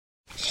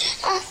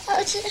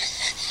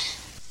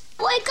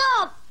Wake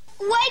up!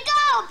 Wake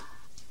up!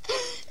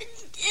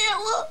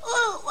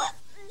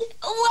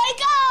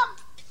 Wake up!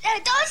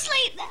 Don't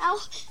sleep now.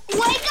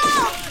 Wake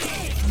up!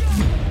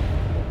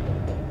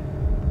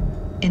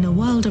 In a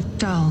world of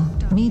dull,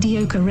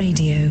 mediocre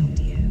radio,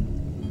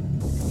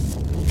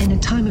 in a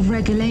time of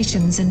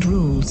regulations and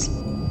rules,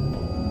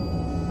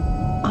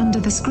 under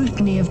the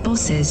scrutiny of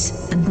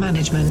bosses and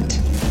management,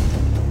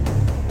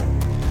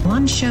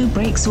 one show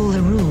breaks all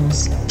the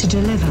rules to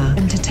deliver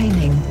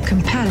entertaining,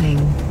 compelling,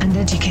 and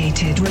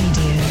educated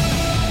radio,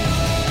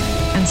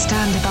 and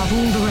stand above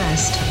all the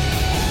rest.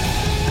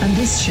 And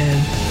this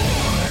show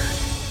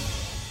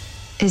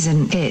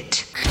isn't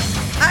it.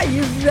 Are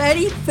you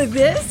ready for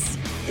this?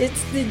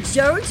 It's the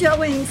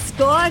JoJo and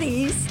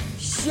Scotty's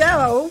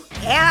show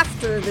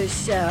after the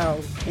show.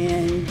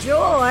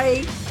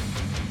 Enjoy.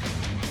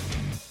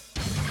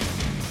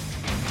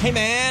 Hey,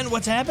 man,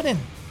 what's happening?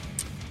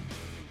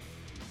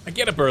 I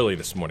get up early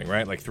this morning,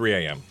 right? Like 3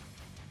 a.m.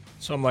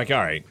 So I'm like, all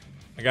right,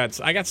 I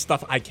got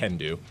stuff I can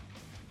do.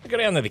 I go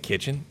down to the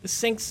kitchen. The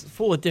sink's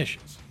full of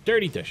dishes,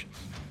 dirty dishes.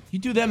 You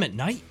do them at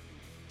night?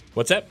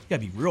 What's that? You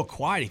gotta be real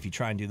quiet if you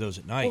try and do those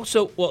at night.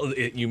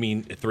 You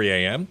mean at 3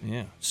 a.m.?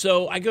 Yeah.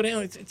 So I go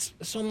down.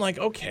 So I'm like,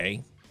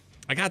 okay,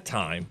 I got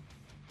time.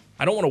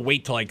 I don't want to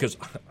wait till because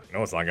I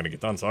know it's not going to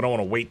get done. So I don't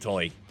want to wait till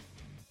I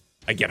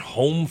get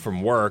home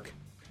from work.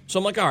 So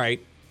I'm like, all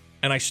right.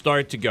 And I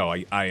start to go.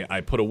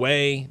 I put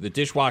away, the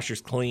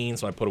dishwasher's clean,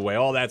 so I put away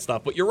all that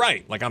stuff. But you're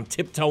right. Like, I'm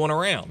tiptoeing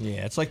around.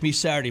 Yeah, it's like me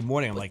Saturday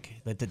morning. I'm like,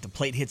 the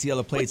plate hits the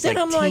other plate. It's then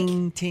like, I'm like,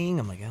 ting, ting.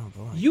 I'm like, oh,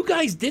 boy. You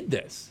guys did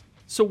this.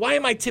 So why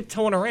am I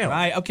tiptoeing around?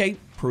 Right, okay,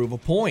 prove a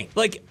point.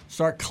 Like,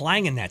 start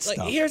clanging that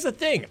stuff. Here's the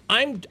thing.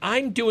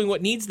 I'm doing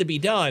what needs to be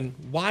done.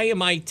 Why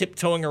am I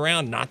tiptoeing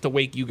around not to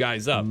wake you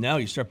guys up? No,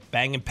 you start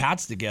banging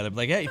pots together.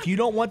 Like, hey, if you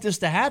don't want this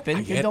to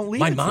happen, then don't leave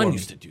My it for mom me.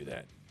 used to do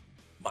that.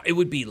 It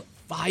would be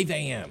 5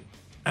 a.m.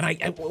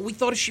 And we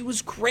thought she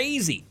was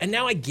crazy. And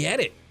now I get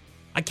it.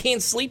 I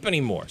can't sleep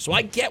anymore. So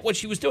I get what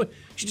she was doing.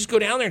 She'd just go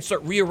down there and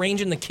start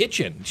rearranging the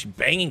kitchen. She's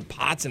banging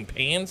pots and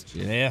pans.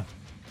 Yeah.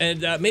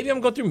 And maybe I'm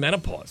going through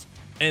menopause.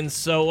 And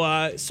so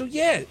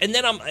yeah. And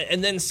then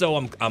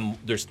I'm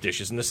there's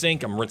dishes in the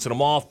sink. I'm rinsing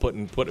them off, put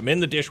them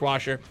in the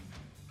dishwasher.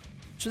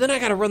 So then I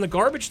got to run the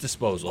garbage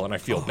disposal, and I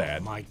feel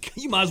bad.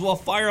 You might as well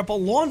fire up a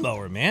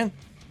lawnmower, man.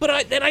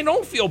 But then I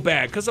don't feel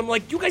bad because I'm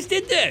like, you guys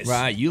did this.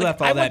 Right, you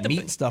left all that meat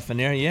and stuff in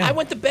there, yeah. I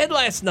went to bed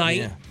last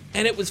night,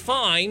 and it was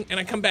fine, and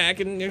I come back,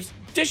 and there's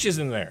dishes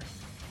in there.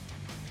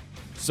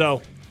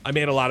 So I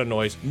made a lot of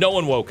noise. No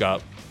one woke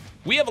up.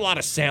 We have a lot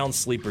of sound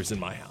sleepers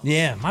in my house.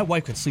 Yeah, my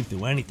wife could sleep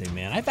through anything,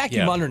 man. I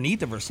vacuum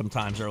underneath of her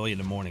sometimes early in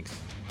the mornings.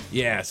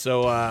 Yeah,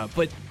 so,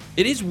 but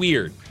it is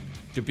weird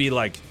to be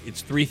like,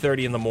 it's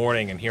 3:30 in the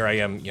morning, and here I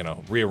am,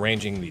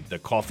 rearranging the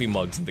coffee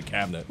mugs in the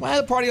cabinet. Well, I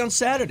had a party on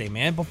Saturday,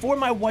 man. Before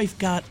my wife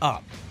got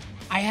up,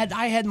 I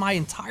had my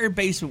entire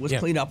basement was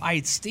cleaned up. I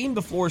had steamed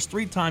the floors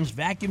 3 times,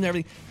 vacuumed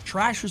everything.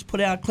 Trash was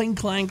put out, cling,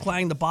 clang,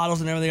 clang, the bottles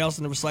and everything else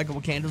in the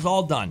recyclable can. It was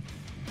all done.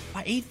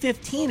 By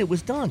 8:15, it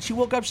was done. She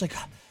woke up, she's like,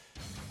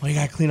 well, you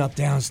got to clean up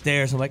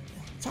downstairs. I'm like,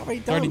 it's already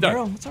done,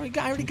 girl. It's already,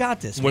 I already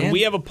got this, When man.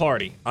 we have a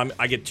party,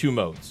 I get 2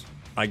 modes.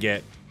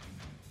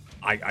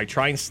 I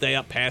try and stay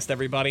up past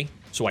everybody,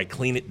 so I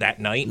clean it that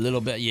night. A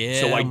little bit, yeah.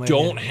 So I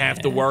don't have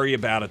to worry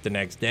about it the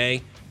next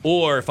day.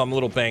 Or if I'm a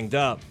little banged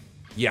up,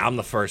 I'm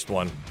the first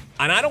one.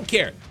 And I don't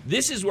care.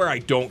 This is where I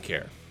don't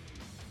care.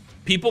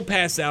 People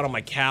pass out on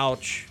my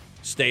couch,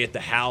 stay at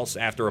the house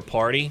after a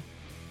party.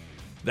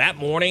 That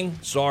morning,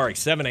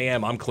 7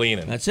 a.m., I'm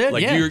cleaning. That's it,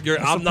 like, yeah. You're,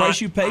 That's the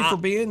price you pay for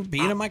being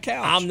on my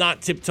couch. I'm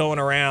not tiptoeing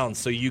around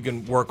so you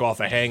can work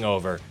off a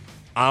hangover.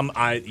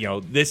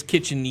 This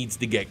kitchen needs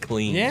to get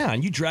clean. Yeah,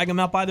 and you drag them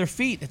out by their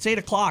feet. It's 8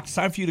 o'clock. It's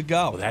time for you to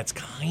go. Well, that's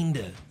kind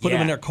of... Put them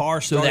in their car,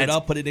 start it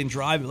up, put it in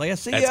drive. Like,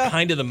 see That's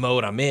kind of the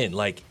mode I'm in.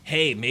 Like,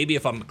 hey, maybe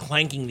if I'm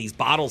clanking these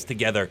bottles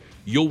together,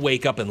 you'll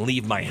wake up and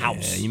leave my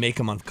house. Yeah, you make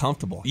them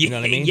uncomfortable. You know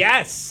what I mean?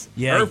 Yes.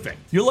 Yeah. Perfect.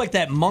 You're like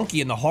that monkey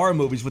in the horror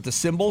movies with the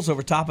cymbals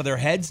over top of their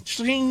heads.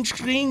 Get out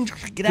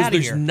of here.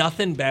 There's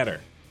nothing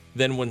better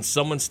than when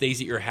someone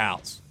stays at your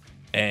house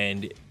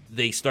and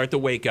they start to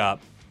wake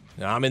up,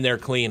 and I'm in there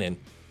cleaning,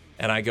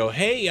 and I go,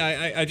 hey,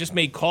 I just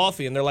made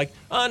coffee. And they're like,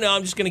 oh, no,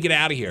 I'm just going to get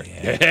out of here.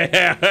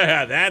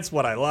 Yeah. That's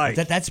what I like.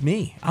 That's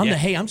me. I'm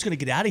just going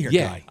to get out of here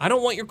guy. I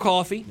don't want your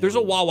coffee. There's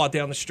a Wawa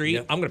down the street.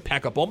 Yep. I'm going to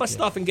pack up all my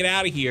stuff and get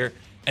out of here.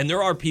 And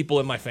there are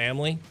people in my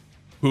family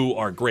who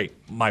are great.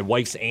 My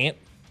wife's aunt,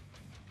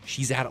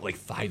 she's out at like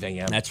 5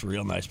 a.m. That's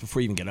real nice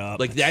before you even get up.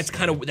 Like, that's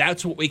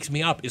what wakes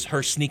me up is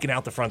her sneaking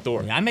out the front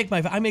door. Yeah, I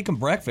make them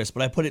breakfast,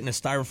 but I put it in a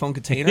styrofoam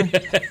container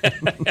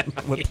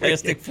with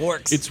plastic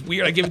forks. It's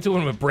weird. I give it to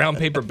him in a brown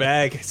paper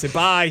bag. I say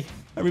bye.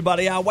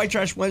 Everybody, White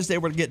Trash Wednesday,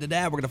 we're going to get into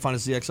that. We're going to find a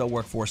ZXL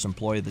Workforce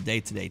Employee of the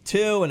Day today,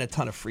 too, and a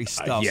ton of free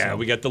stuff.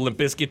 We got the Limp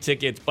Bizkit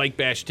tickets, Bike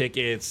Bash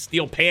tickets,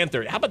 Steel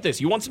Panther. How about this?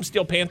 You want some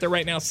Steel Panther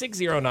right now?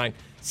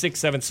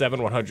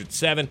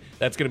 609-677-107.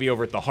 That's going to be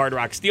over at the Hard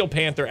Rock. Steel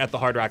Panther at the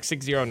Hard Rock,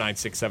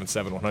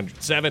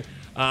 609-677-107.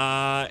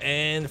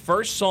 And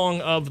first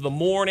song of the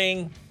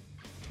morning,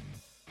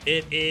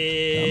 It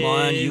is. Come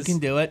on, you can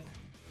do it.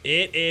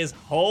 It is.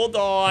 Hold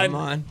on. Come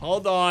on.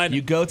 Hold on.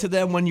 You go to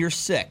them when you're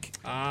sick.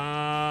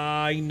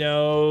 I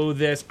know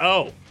this.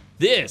 Oh,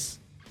 this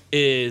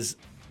is.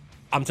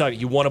 I'm telling you,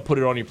 you want to put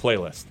it on your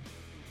playlist.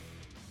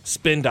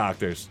 Spin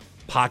Doctors,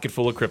 Pocket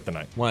Full of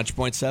Kryptonite.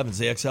 100.7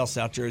 ZXL,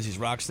 South Jersey's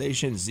rock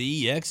station,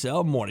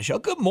 ZXL Morning Show.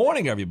 Good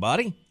morning,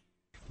 everybody.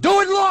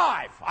 Do it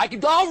live!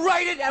 I'll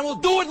write it and we'll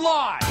do it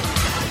live!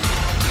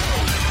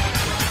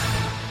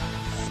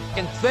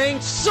 Fucking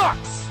thing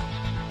sucks!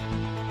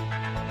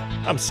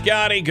 I'm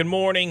Scotty. Good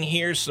morning.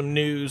 Here's some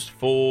news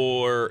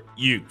for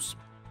yous.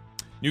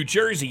 New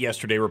Jersey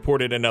yesterday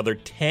reported another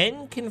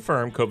 10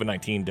 confirmed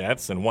COVID-19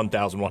 deaths and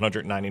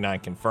 1,199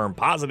 confirmed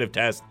positive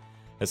tests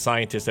as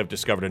scientists have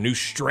discovered a new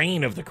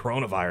strain of the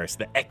coronavirus.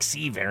 The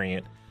XE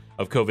variant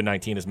of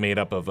COVID-19 is made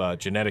up of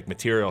genetic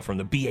material from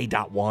the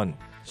BA.1.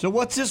 So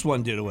what's this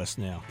one do to us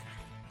now?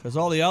 Because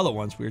all the other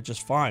ones, we were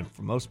just fine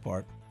for the most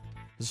part.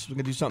 This is going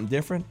to do something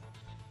different?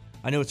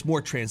 I know it's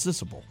more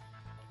transmissible.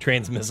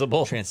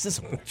 Transmissible?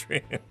 Transmissible.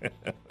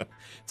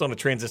 It's on a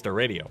transistor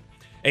radio.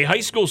 A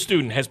high school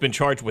student has been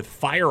charged with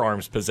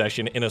firearms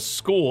possession in a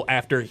school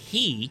after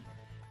he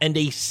and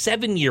a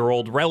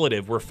 7-year-old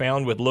relative were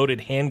found with loaded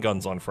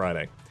handguns on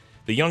Friday.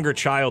 The younger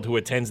child, who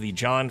attends the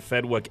John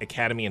Fedwick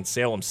Academy in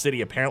Salem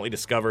City, apparently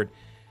discovered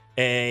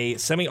a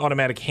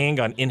semi-automatic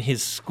handgun in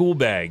his school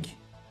bag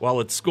while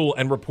at school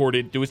and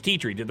reported to his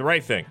teacher. He did the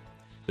right thing.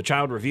 The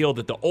child revealed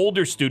that the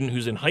older student,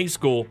 who's in high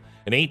school,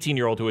 an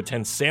 18-year-old who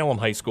attends Salem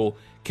High School,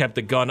 kept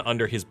the gun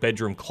under his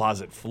bedroom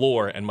closet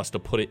floor and must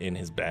have put it in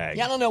his bag.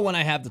 Yeah, I don't know when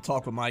I have to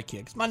talk with my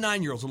kid, 'cause my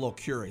 9-year-old's a little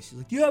curious. He's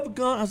like, "Do you have a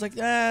gun?" I was like,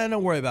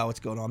 don't worry about what's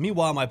going on.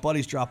 Meanwhile, my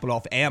buddy's dropping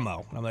off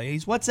ammo. And I'm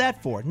like, what's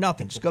that for?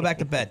 Nothing. Just go back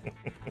to bed.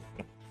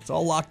 It's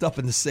all locked up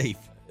in the safe.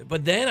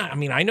 But then,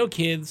 I know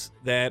kids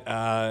that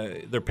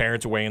their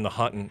parents are away in the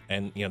hunting,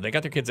 and they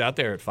got their kids out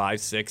there at 5,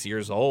 6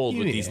 years old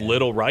with these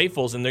little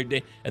rifles, and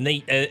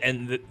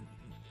the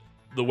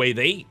way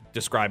they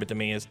describe it to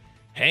me is,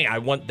 hey, I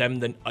want them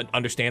to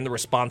understand the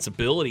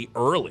responsibility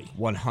early.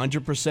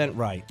 100%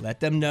 right. Let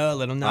them know.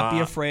 Let them not be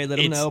afraid. Let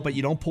them know. But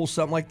you don't pull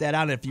something like that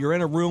out. And if you're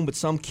in a room with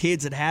some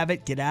kids that have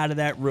it, get out of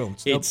that room.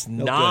 It's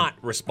not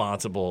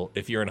responsible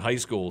if you're in high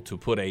school to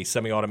put a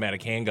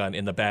semi-automatic handgun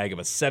in the bag of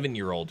a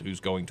 7-year-old who's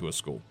going to a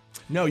school.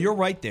 No, you're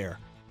right there.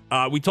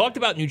 We talked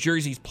about New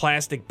Jersey's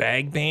plastic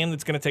bag ban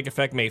that's going to take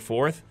effect May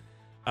 4th.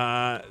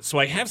 So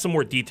I have some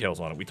more details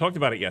on it. We talked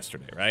about it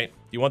yesterday, right?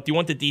 Do you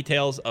want the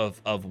details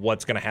of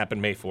what's going to happen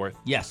May 4th?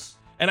 Yes.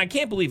 And I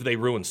can't believe they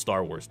ruined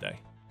Star Wars Day.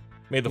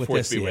 May the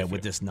 4th be with you.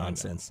 With this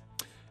nonsense.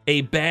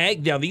 A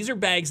bag. Now these are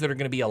bags that are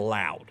going to be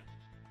allowed.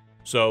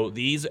 So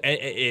these,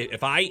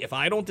 if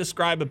I don't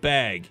describe a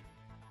bag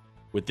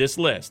with this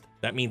list,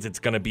 that means it's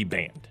going to be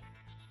banned.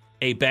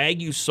 A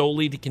bag used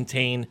solely to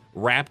contain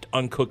wrapped,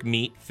 uncooked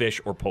meat,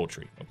 fish, or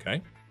poultry.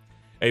 Okay.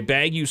 A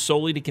bag used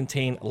solely to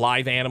contain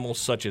live animals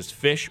such as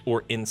fish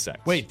or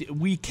insects. Wait,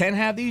 we can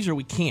have these or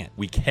we can't?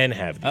 We can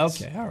have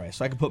these. Okay, all right.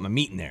 So I can put my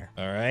meat in there.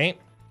 All right.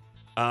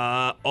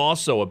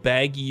 Also, a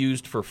bag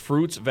used for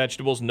fruits,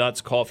 vegetables,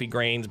 nuts, coffee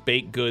grains,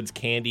 baked goods,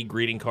 candy,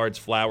 greeting cards,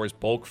 flowers,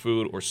 bulk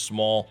food, or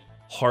small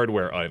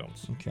hardware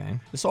items. Okay.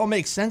 This all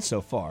makes sense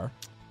so far.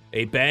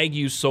 A bag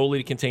used solely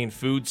to contain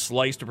food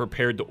sliced or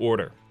prepared to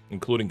order,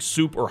 including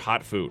soup or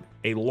hot food.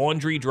 A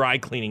laundry dry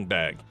cleaning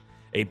bag.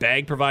 A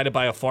bag provided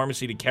by a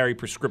pharmacy to carry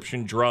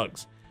prescription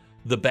drugs.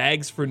 The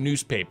bags for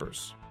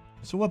newspapers.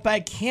 So what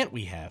bag can't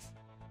we have?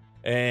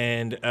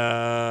 And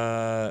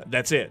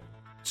that's it.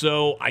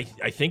 So I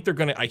think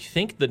I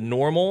think the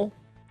normal,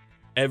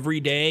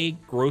 everyday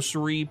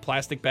grocery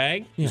plastic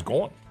bag is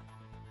gone.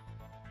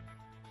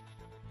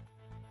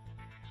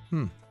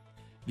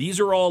 These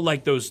are all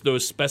like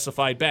those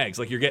specified bags.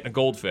 Like you're getting a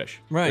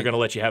goldfish. Right. They're going to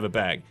let you have a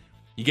bag.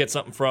 You get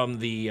something from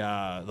the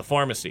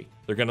pharmacy,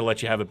 they're going to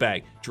let you have a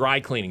bag.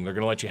 Dry cleaning, they're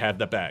going to let you have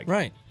that bag.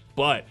 Right.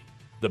 But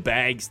the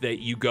bags that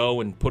you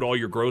go and put all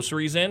your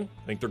groceries in,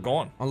 I think they're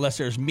gone. Unless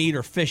there's meat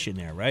or fish in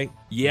there, right?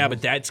 Yeah,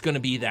 but that's going to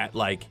be that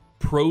like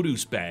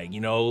produce bag. You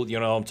know,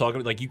 I'm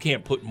talking like you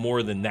can't put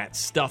more than that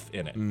stuff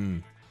in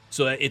it.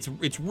 So that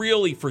it's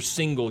really for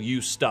single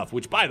use stuff,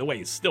 which by the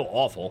way is still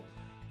awful.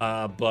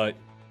 But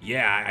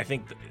yeah, I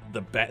think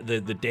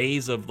the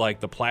days of like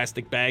the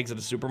plastic bags at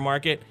the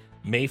supermarket.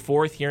 May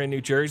 4th here in New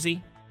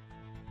Jersey,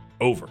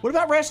 over. What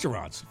about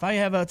restaurants? If I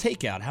have a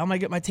takeout, how am I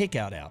get my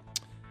takeout out?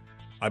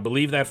 I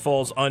believe that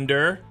falls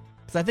under.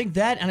 Because I think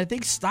that, and I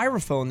think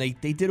styrofoam,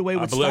 they did away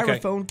with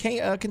styrofoam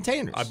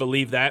containers. I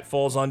believe that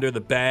falls under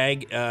the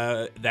bag.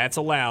 That's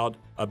allowed.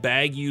 A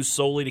bag used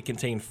solely to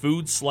contain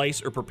food,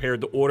 sliced, or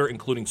prepared to order,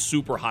 including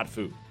soup or hot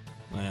food.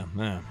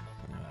 Yeah.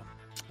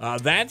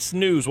 That's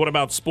news. What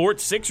about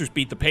sports? Sixers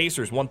beat the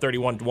Pacers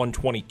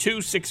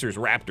 131-122. Sixers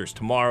Raptors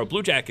tomorrow.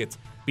 Blue Jackets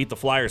beat the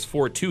Flyers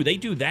 4-2. They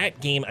do that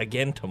game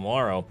again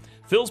tomorrow.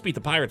 Phils beat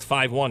the Pirates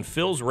 5-1.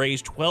 Phils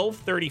raised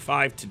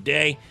 $12.35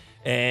 today.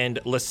 And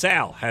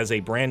LaSalle has a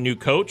brand new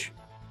coach,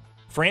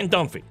 Fran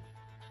Dunphy,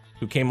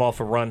 who came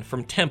off a run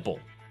from Temple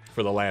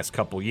for the last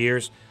couple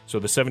years. So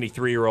the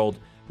 73-year-old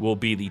will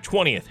be the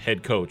 20th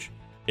head coach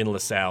in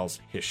LaSalle's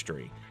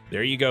history.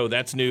 there you go.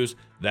 That's news.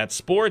 That's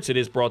sports. It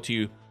is brought to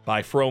you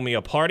by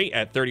Fromia Party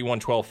at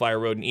 3112 Fire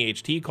Road in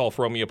EHT. Call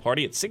Fromia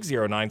Party at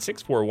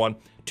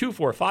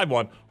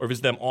 609-641-2451 or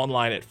visit them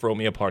online at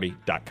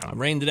fromiaparty.com.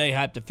 Rain today,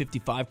 high up to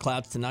 55.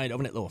 Clouds tonight,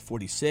 overnight low of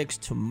 46.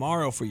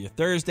 Tomorrow for your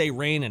Thursday,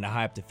 rain and a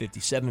high up to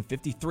 57.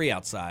 53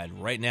 outside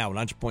right now,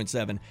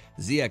 100.7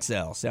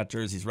 ZXL, South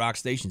Jersey's rock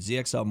station,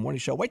 ZXL Morning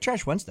Show. White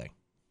Trash Wednesday.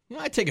 You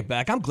know, I take it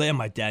back. I'm glad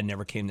my dad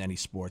never came to any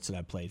sports that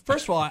I played.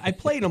 First of all, I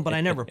played them, but I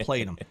never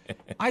played them.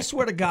 I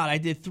swear to God, I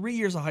did 3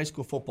 years of high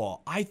school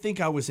football. I think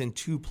I was in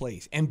 2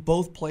 plays. And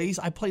both plays,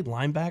 I played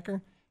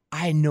linebacker.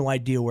 I had no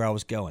idea where I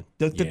was going.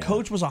 The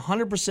coach was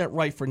 100%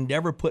 right for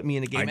never putting me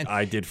in a game.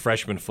 I did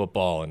freshman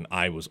football, and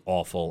I was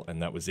awful,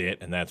 and that was it.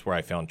 And that's where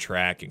I found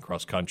track and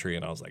cross country,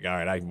 and I was like, all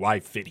right, I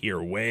fit here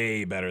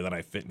way better than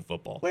I fit in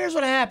football. Well, here's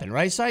what happened,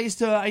 right? So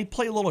I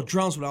played a little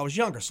drums when I was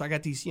younger, so I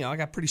got these, I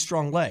got pretty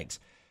strong legs.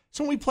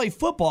 So when we played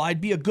football,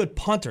 I'd be a good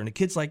punter. And the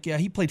kid's like, yeah,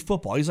 he played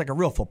football. He's like a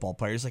real football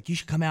player. He's like, you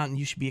should come out and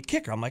you should be a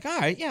kicker. I'm like, all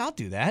right, yeah, I'll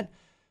do that.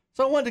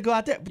 So I wanted to go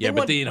out there.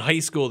 But in high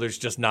school, there's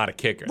just not a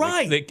kicker.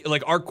 Right.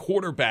 Like our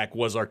quarterback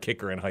was our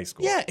kicker in high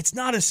school. Yeah, it's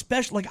not as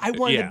special. Like, I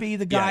wanted to be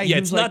the guy Yeah,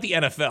 who's it's not the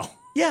NFL.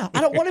 Yeah,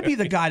 I don't want to be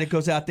the guy that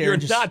goes out there You're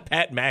and just... not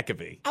Pat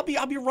McAfee.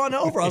 I'll be run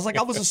over. I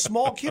was a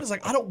small kid. I was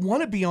like, I don't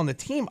want to be on the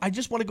team. I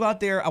just want to go out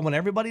there. I want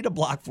everybody to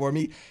block for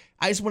me.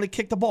 I just want to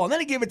kick the ball. And then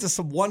he gave it to this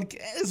one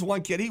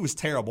kid. He was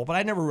terrible, but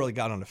I never really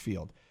got on the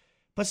field.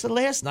 But so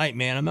last night,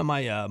 man, I'm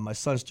at my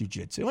son's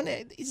jiu-jitsu.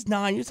 And he's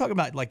 9. You're talking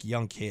about, like,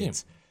 young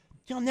kids.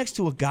 Yeah. I'm next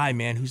to a guy,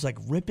 man, who's, like,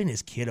 ripping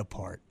his kid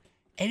apart.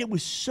 And it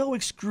was so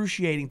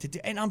excruciating to do.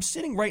 And I'm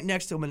sitting right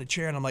next to him in a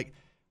chair, and I'm like,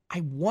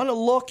 I want to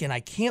look, and I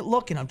can't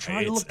look, and I'm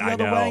trying to look the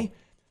other way.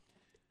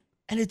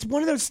 And it's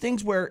one of those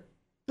things where,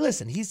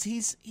 listen,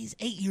 he's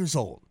 8 years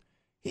old.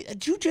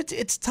 Jiu-jitsu,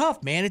 it's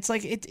tough, man. It's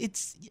like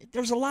it's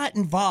there's a lot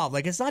involved.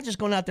 Like, it's not just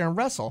going out there and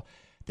wrestle.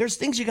 There's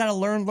things you got to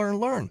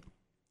learn.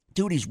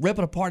 Dude, he's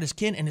ripping apart his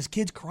kid, and his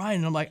kid's crying.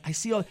 And I'm like, I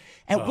see. At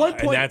one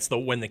point, and that's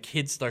when the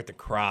kids start to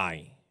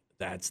cry.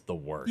 That's the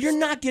worst. You're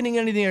not getting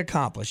anything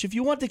accomplished. If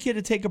you want the kid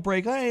to take a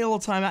break, I need a little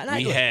time out.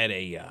 We had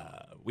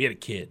a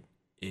kid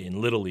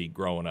in Little League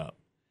growing up,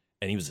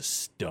 and he was a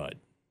stud.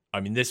 I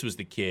mean, this was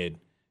the kid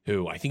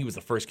who I think he was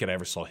the first kid I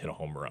ever saw hit a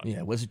home run.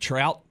 Yeah, was it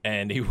Trout?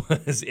 And he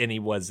was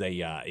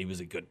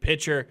a good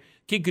pitcher.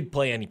 Kid could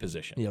play any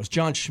position. Yeah, it was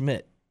John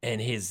Schmidt.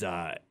 And his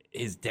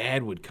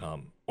dad would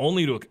come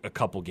only to a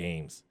couple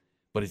games,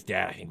 but his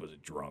dad I think was a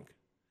drunk,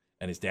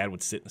 and his dad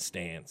would sit in the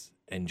stands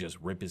and just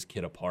rip his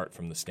kid apart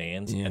from the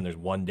stands. Yeah. And there's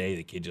one day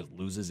the kid just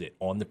loses it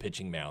on the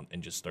pitching mound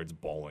and just starts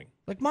bawling.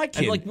 Like my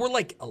kid. And we're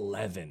like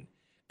 11,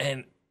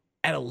 and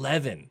at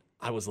 11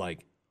 I was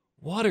like,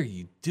 what are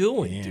you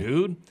doing,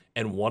 dude?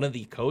 And one of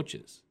the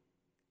coaches,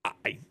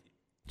 I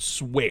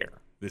swear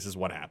this is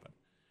what happened,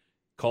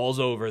 calls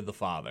over the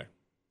father,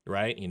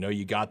 right?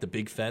 You got the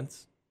big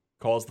fence,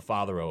 calls the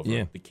father over.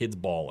 Yeah. The kid's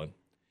bawling,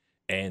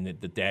 and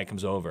the dad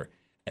comes over,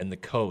 and the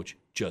coach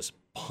just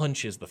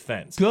punches the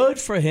fence. Good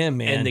for him,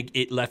 man. And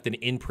it left an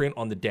imprint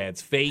on the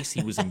dad's face.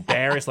 He was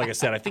embarrassed. Like I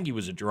said, I think he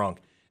was a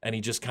drunk, and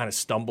he just kind of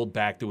stumbled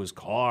back to his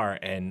car,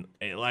 and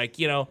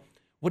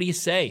what do you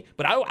say?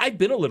 But I've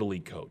been a Little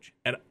League coach,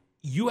 and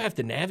you have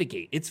to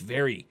navigate.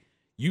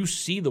 You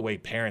see the way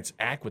parents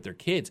act with their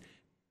kids.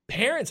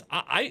 Parents,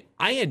 I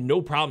had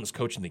no problems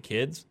coaching the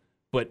kids,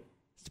 but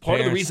part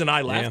of the reason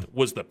I left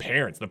was the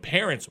parents. The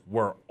parents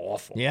were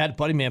awful. Yeah, I had a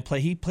buddy, man,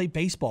 he played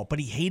baseball, but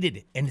he hated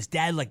it, and his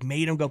dad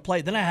made him go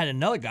play. Then I had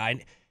another guy,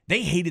 and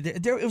they hated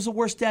it. It was the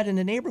worst dad in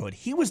the neighborhood.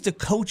 He was the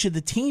coach of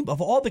the team of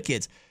all the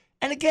kids.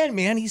 And again,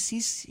 man,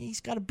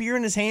 he's got a beer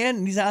in his hand,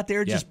 and he's out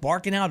there just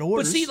barking out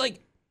orders. But see,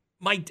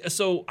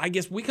 so I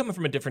guess we come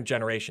from a different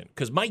generation,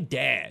 because my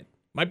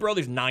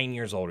brother's 9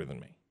 years older than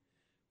me.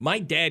 My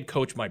dad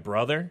coached my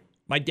brother.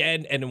 My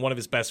dad and one of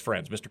his best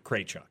friends, Mr.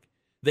 Kraychuk,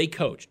 they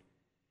coached.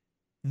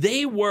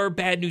 They were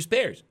Bad News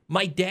Bears.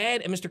 My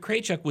dad and Mr.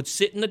 Kraychuk would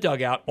sit in the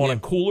dugout on a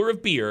cooler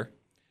of beer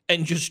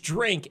and just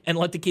drink and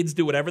let the kids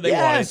do whatever they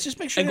wanted. Just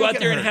make sure and go out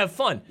there and have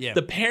fun. Yeah.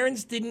 The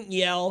parents didn't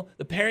yell.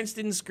 The parents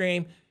didn't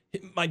scream.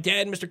 My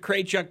dad and Mr.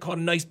 Kraychuk caught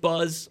a nice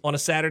buzz on a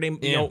Saturday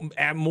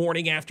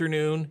morning,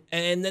 afternoon,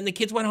 and then the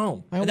kids went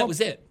home. And that was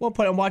it. One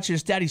point I'm watching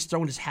his dad, he's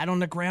throwing his hat on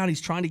the ground.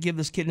 He's trying to give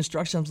this kid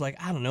instructions. I was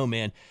like, I don't know,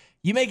 man.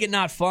 You make it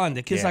not fun.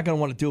 The kid's not going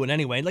to want to do it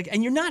anyway.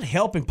 And you're not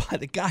helping by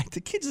the guy.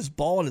 The kid's just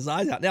bawling his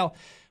eyes out. Now,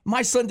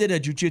 my son did a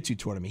jiu-jitsu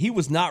tournament. He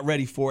was not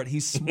ready for it.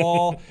 He's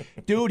small.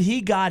 Dude,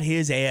 he got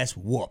his ass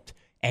whooped.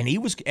 And he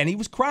was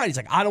crying. He's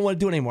like, I don't want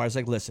to do it anymore. I was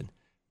like, listen,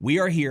 we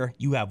are here.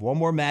 You have one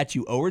more match.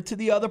 You owe it to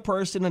the other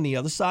person on the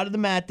other side of the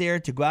mat there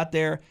to go out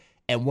there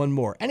and one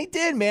more. And he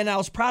did, man. I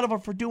was proud of him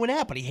for doing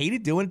that, but he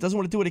hated doing it. Doesn't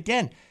want to do it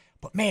again.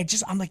 But, man,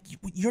 I'm like,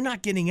 you're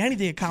not getting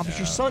anything accomplished.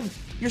 No.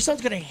 Your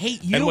son's going to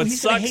hate you.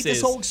 He's going to hate this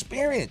whole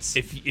experience.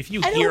 If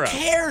you and hear who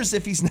cares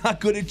if he's not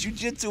good at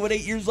jiu-jitsu at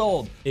 8 years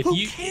old?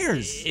 Who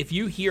cares? If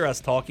you hear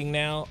us talking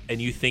now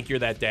and you think you're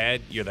that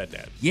dad, you're that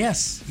dad.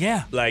 Yes,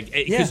 yeah.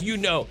 Because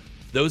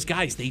those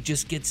guys, they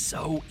just get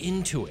so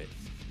into it.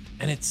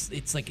 And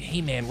it's like,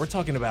 hey man, we're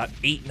talking about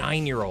 8,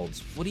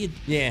 9-year-olds. What do you?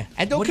 Yeah,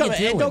 and don't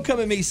come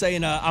at me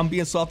saying I'm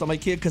being soft on my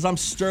kid, because I'm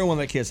stern with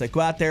my kids. Like, go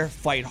out there,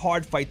 fight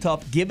hard, fight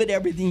tough, give it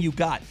everything you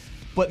got.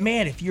 But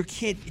man, if your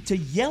kid to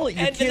yell at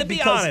your And kid to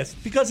be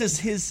honest, because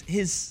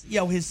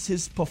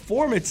his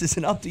performance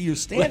isn't up to your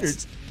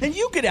standards, then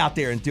you get out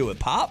there and do it,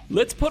 Pop.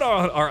 Let's put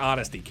our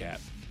honesty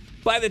cap.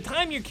 By the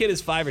time your kid is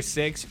 5 or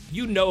 6,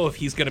 you know if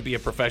he's going to be a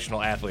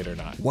professional athlete or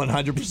not.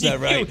 100%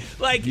 right.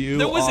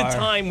 There was a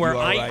time where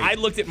right. I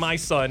looked at my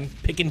son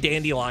picking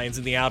dandelions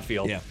in the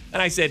outfield,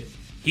 and I said,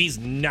 he's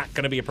not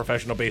going to be a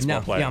professional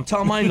baseball player. Yeah, I'm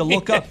telling mine to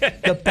look up.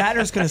 The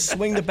batter's going to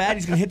swing the bat.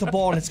 He's going to hit the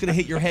ball, and it's going to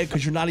hit your head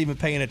because you're not even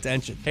paying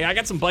attention. Hey, I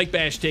got some Bike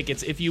Bash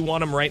tickets. If you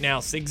want them right now,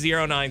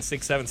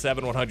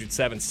 609-677-107,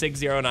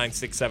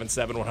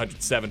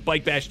 609-677-107.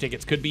 Bike Bash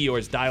tickets could be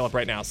yours. Dial up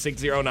right now,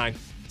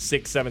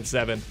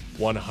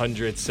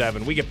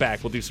 609-677-107. We get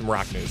back. We'll do some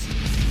rock news.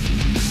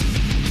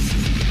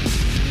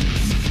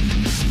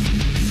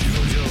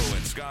 JoJo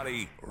and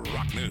Scotty,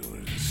 rock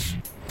news.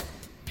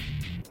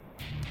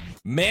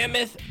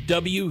 Mammoth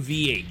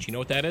WVH. You know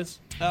what that is?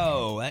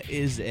 Oh, that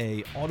is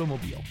a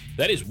automobile.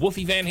 That is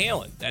Wolfie Van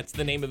Halen. That's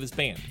the name of his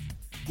band.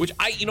 Which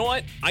you know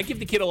what? I give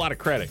the kid a lot of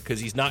credit because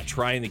he's not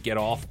trying to get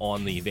off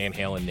on the Van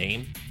Halen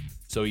name.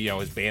 So,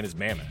 his band is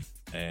Mammoth.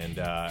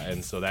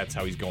 And so that's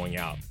how he's going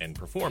out and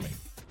performing.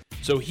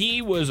 So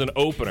he was an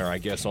opener, I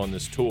guess, on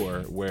this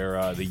tour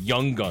where the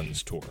Young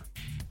Guns tour.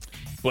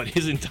 But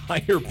his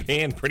entire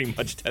band pretty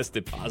much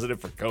tested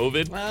positive for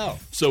COVID. Wow.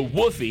 So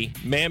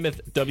Woofy, Mammoth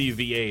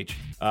WVH,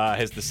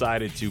 has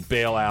decided to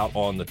bail out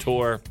on the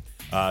tour.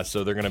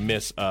 So they're going to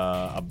miss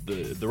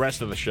the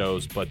rest of the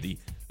shows. But the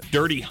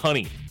Dirty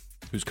Honey,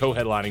 who's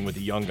co-headlining with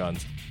the Young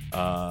Guns,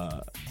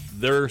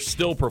 they're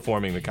still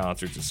performing the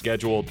concerts as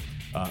scheduled.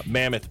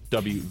 Mammoth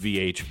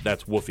WVH,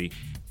 that's Woofy,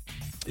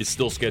 is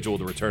still scheduled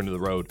to return to the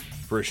road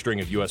for a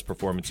string of U.S.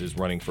 performances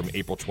running from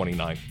April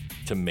 29th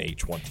to May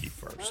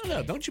 21st. I don't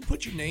know. Don't you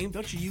put your name?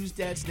 Don't you use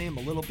Dad's name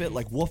a little bit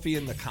like Wolfie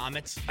in the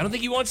comics? I don't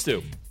think he wants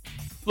to.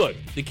 Look,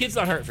 the kid's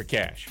not hurting for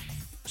cash.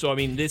 So, I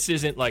mean, this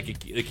isn't like a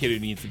kid who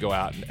needs to go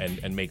out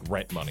and make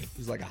rent money.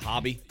 He's like a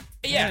hobby.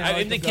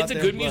 Yeah, the kid's a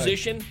good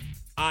musician.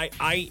 I've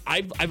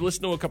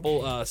listened to a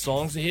couple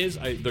songs of his.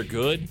 They're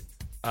good.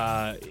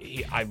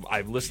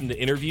 I've listened to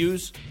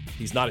interviews.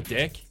 He's not a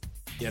dick.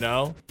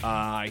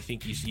 I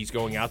think he's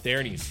going out there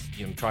and he's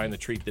trying to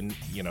treat the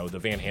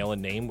Van Halen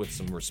name with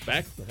some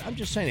respect. I'm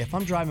just saying, if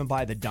I'm driving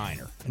by the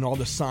diner and on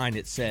the sign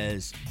it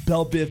says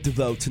Belle Biv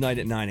DeVoe tonight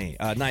at 9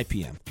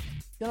 p.m.,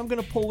 then I'm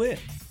going to pull in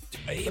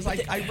because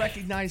I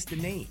recognize the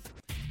name.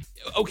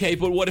 Okay,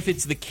 but what if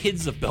it's the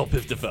kids of Belle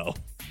Biv DeVoe?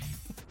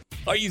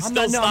 Are you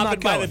still stopping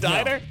by the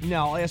diner?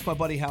 No, I'll ask my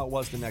buddy how it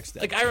was the next day.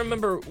 Like, I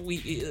remember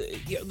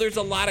there's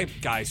a lot of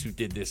guys who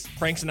did this.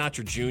 Frank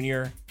Sinatra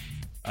Jr.,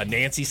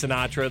 Nancy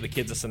Sinatra, the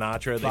kids of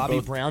Sinatra.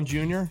 Bobby Brown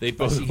Jr. They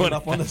both went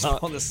up on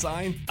the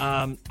sign.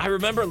 I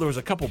remember there was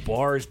a couple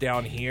bars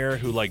down here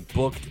who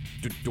booked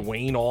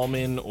Dwayne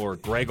Allman or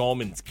Greg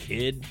Allman's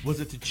kid.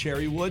 Was it to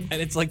Cherrywood?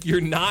 And it's like you're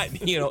not,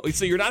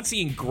 so you're not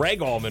seeing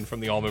Greg Allman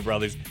from the Allman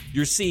Brothers.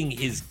 You're seeing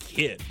his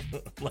kid.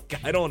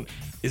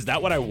 Is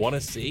that what I want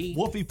to see?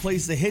 Wolfie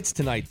plays the hits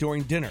tonight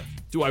during dinner.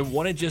 Do I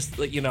want to just,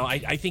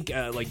 I think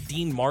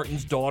Dean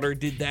Martin's daughter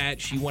did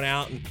that. She went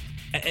out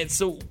and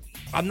so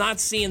I'm not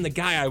seeing the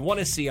guy I want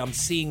to see. I'm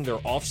seeing their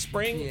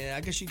offspring. Yeah,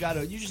 I guess you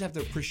just have to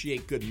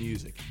appreciate good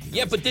music.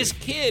 Yeah, but this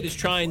kid is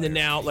trying to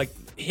now,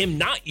 him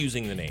not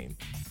using the name,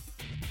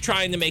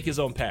 trying to make his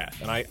own path.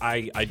 And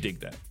I dig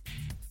that.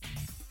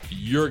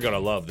 You're going to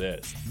love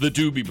this. The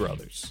Doobie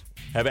Brothers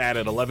have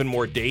added 11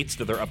 more dates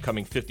to their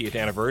upcoming 50th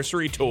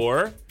anniversary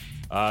tour.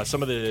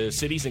 Some of the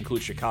cities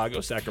include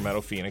Chicago, Sacramento,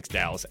 Phoenix,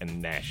 Dallas,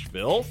 and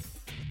Nashville.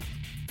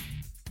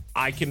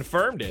 I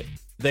confirmed it.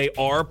 They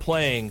are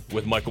playing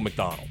with Michael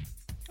McDonald.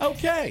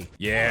 Okay.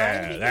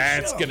 Yeah, right,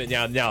 that's gonna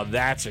now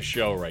that's a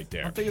show right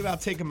there. I'm thinking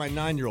about taking my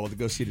 9-year-old to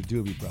go see the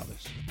Doobie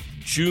Brothers.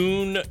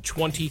 June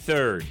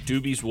 23rd,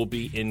 Doobies will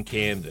be in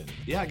Camden.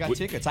 Yeah, I got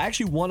tickets. I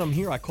actually won them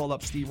here. I called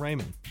up Steve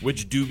Raymond.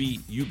 Which Doobie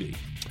you be?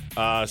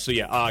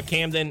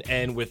 Camden,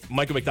 and with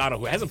Michael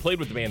McDonald, who hasn't played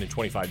with the band in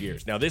 25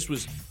 years. Now, this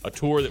was a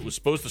tour that was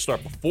supposed to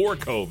start before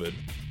COVID,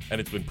 and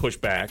it's been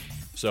pushed back.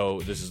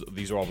 So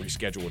these are all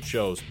rescheduled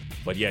shows.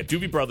 But yeah,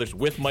 Doobie Brothers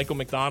with Michael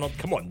McDonald.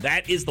 Come on,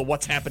 that is the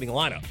What's Happening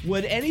lineup.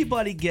 Would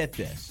anybody get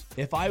this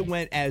if I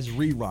went as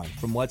Rerun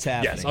from What's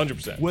Happening? Yes,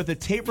 100%. With a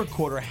tape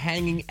recorder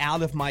hanging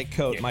out of my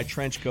coat, my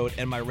trench coat,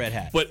 and my red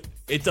hat. But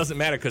it doesn't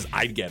matter because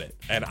I'd get it,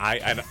 and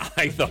I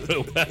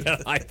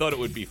thought it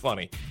would be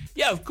funny.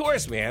 Yeah, of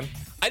course, man.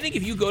 I think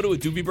if you go to a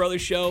Doobie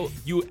Brothers show,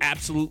 you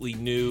absolutely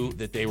knew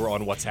that they were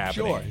on What's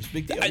Happening. Sure, it's a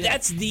big deal. Yeah.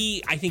 That's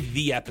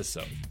the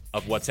episode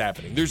of What's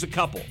Happening. There's a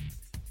couple.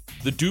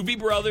 The Doobie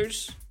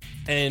Brothers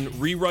and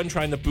Rerun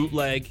trying to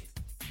bootleg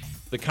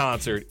the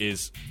concert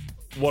is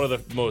one of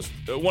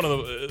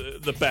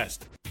the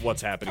best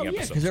What's Happening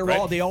episodes.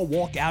 Because they all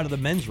walk out of the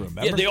men's room.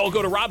 Remember? Yeah, they all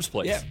go to Rob's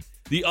place. Yeah.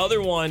 The other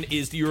one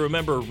is, do you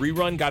remember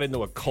Rerun got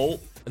into a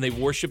cult and they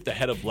worship the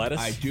head of lettuce.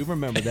 I do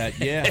remember that.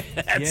 Yeah.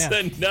 That's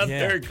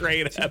another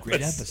great episode.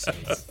 Great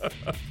episodes.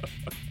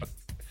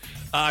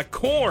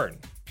 Korn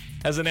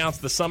has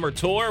announced the summer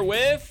tour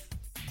with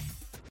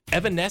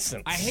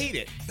Evanescence. I hate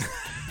it.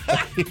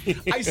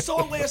 I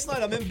saw it last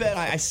night. I'm in bed.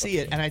 I see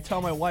it, and I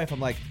tell my wife, I'm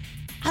like,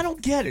 I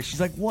don't get it.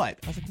 She's like, what?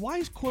 I was like, why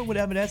is Korn with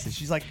Evanescence?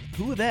 She's like,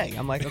 who are they?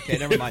 I'm like, okay,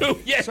 never mind. Who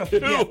are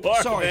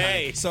sorry, they?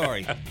 honey,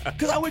 sorry.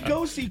 Because I would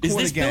go see Korn Is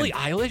this again. Billie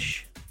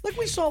Eilish? Like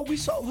we saw,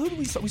 who did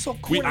we saw? We saw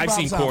Korn. I've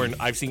seen Zombie.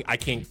 Korn. I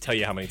can't tell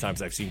you how many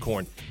times I've seen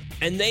Korn.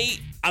 And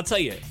I'll tell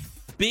you,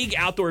 big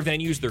outdoor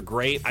venues, they're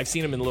great. I've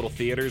seen them in little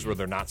theaters where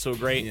they're not so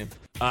great.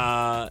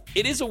 Yeah.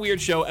 It is a weird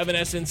show.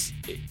 Evanescence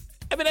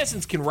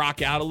can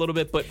rock out a little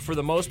bit, but for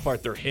the most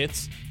part, their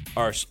hits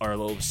are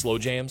little slow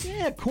jams.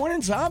 Yeah, Korn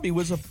and Zombie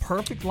was a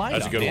perfect lineup.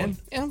 That's a good man.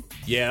 one.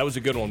 Yeah, that was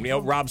a good one. You know,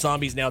 Rob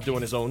Zombie's now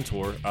doing his own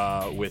tour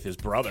with his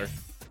brother.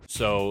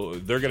 So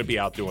they're going to be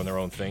out doing their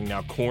own thing.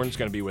 Now Korn's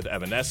going to be with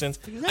Evanescence.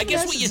 I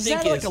guess what you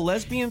think is that like a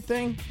lesbian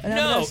thing?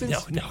 No,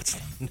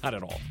 it's not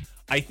at all.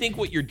 I think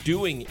what you're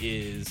doing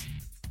is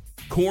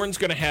Korn's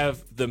going to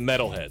have the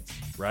metalheads,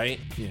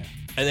 right? Yeah.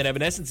 And then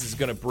Evanescence is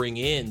going to bring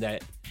in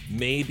that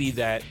 30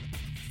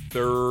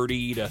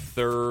 to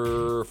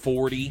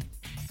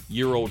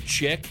 40-year-old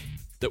chick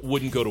that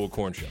wouldn't go to a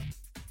Korn show.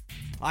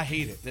 I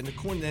hate it. Then the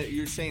Korn that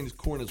you're saying is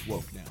Korn is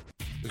woke now.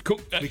 We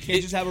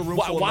can't just have a room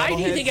full of Why do you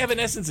metalheads? think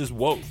Evanescence is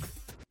woke?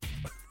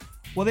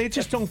 Well, they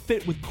just don't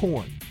fit with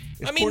Korn.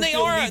 If I mean, Korn they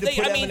feel are. the need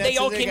to put They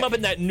all Evanescence, came up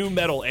in that new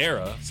metal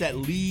era. It's that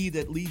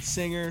lead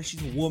singer.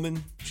 She's a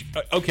woman.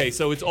 Okay,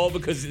 so it's all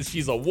because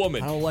she's a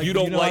woman. I don't like. You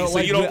don't like. So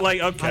you don't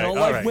like. Okay, I don't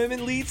all like right.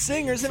 women lead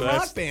singers in So rock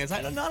that's- bands.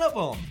 I know none of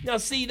them. Now,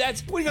 see,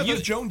 that's What do you got?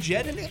 Those Joan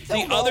Jett in it?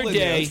 the other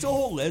day. Still a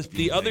whole lesbian.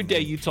 The other thing, day,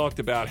 man. you talked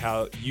about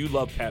how you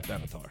love Pat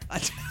Benatar.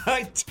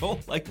 I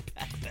don't like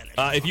Pat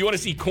Benatar. If you want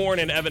to see Korn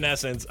and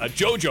Evanescence,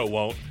 JoJo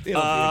won't.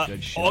 It'll be a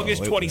good show.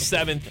 August It will.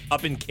 27th,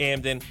 up in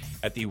Camden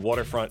at the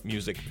Waterfront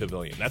Music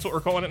Pavilion. That's what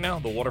we're calling it now,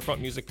 the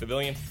Waterfront Music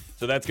Pavilion.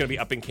 So that's going to be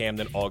up in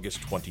Camden,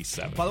 August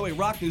 27th. By the way,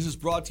 Rock News is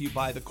brought to you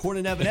by the Korn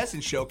and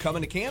Evanescence show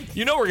coming to Camden.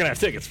 You know we're going to have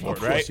tickets for Of it,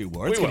 course right? we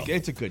will. We will.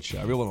 It's a good show.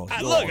 Everyone will.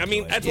 Look, I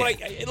mean, that's what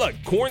look,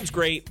 Korn's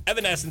great.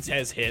 Evanescence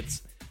has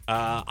hits.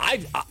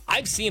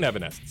 I've seen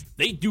Evanescence.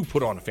 They do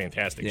put on a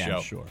fantastic Yeah, show.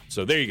 I'm sure.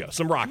 So there you go.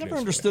 Some rock I never news.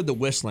 understood the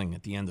whistling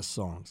at the end of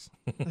songs.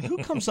 Like, who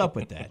comes up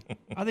with that?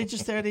 Are they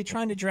just there? Are they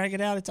trying to drag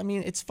it out?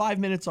 It's 5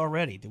 minutes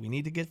already. Do we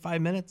need to get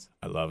 5 minutes?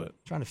 I love it.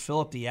 Trying to fill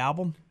up the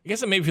album? I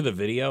guess it may be for the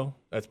video.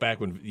 That's back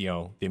when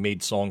they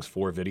made songs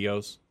for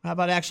videos. How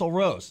about Axl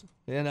Rose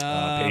and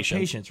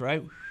Patience,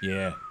 right?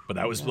 Yeah, but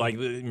that was like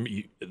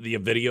the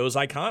video's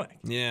iconic.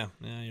 Yeah,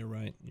 you're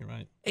right.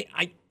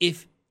 Hey,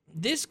 if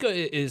this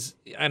is,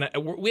 and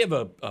we have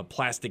a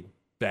plastic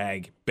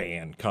bag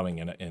ban coming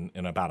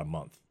in about a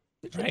month.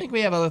 I think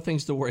we have other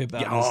things to worry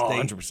about. Yeah, in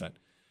the state. 100%.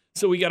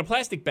 So we got a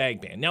plastic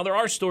bag ban. Now there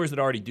are stores that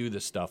already do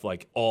this stuff,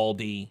 like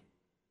Aldi,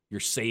 your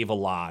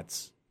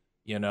Save-A-Lots.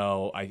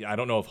 I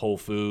don't know if Whole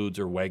Foods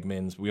or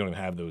Wegmans. We don't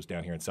even have those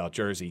down here in South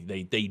Jersey.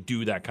 They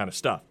do that kind of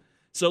stuff.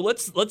 So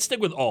let's stick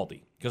with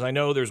Aldi, because I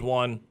know there's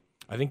one.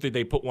 I think that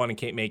they put one in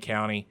Cape May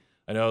County.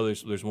 I know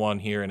there's one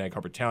here in Egg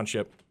Harbor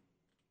Township.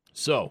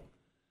 So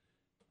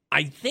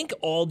I think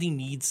Aldi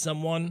needs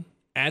someone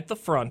at the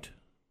front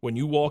when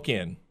you walk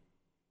in.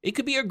 It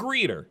could be a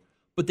greeter,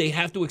 but they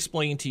have to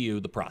explain to you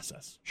the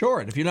process. Sure,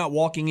 and if you're not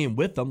walking in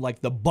with them,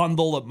 like the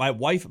bundle that my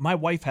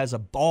wife has a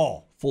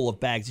ball full of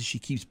bags that she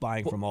keeps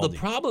buying from Aldi. The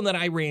problem that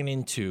I ran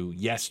into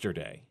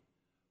yesterday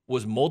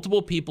was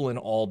multiple people in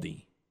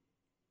Aldi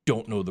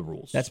don't know the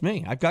rules. That's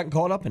me. I've gotten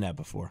caught up in that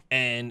before.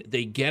 And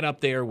they get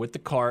up there with the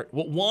cart.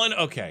 Well,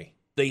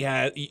 they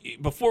had,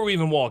 before we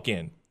even walk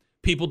in,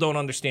 people don't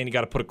understand you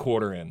got to put a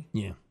quarter in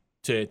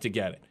to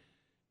get it.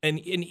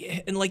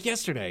 And like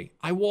yesterday,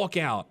 I walk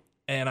out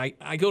and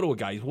I go to a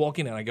guy. He's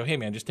walking in and I go, hey,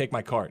 man, just take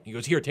my cart. He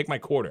goes, here, take my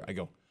quarter. I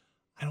go,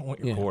 I don't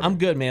want your quarter. I'm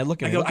good, man.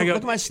 Look at me. Look I go,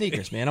 at my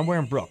sneakers, man. I'm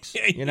wearing Brooks.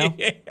 You know?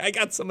 I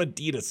got some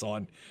Adidas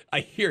on.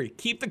 I hear you.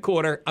 Keep the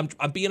quarter. I'm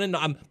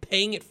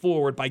paying it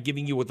forward by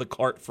giving you the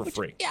cart for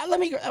free. Yeah, let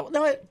me go.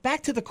 No,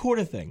 back to the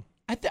quarter thing.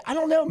 I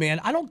don't know, man.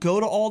 I don't go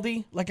to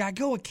Aldi. Like, I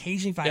go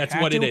occasionally if I have to.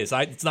 That's what it is.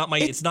 It's not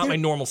my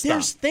normal stop.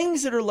 There's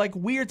things that are like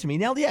weird to me.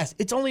 Now, yes,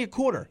 it's only a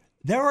quarter.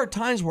 There are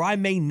times where I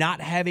may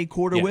not have a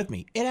quarter with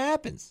me. It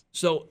happens.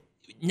 So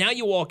now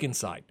you walk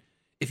inside.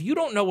 If you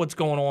don't know what's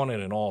going on in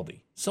an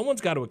Aldi,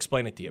 someone's got to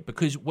explain it to you.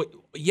 Because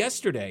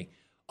yesterday,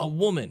 a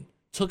woman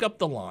took up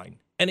the line,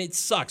 and it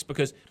sucks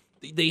because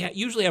they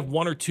usually have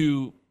one or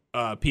two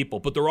people,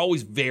 but they're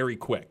always very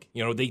quick.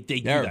 They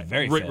do that.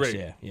 Very fast,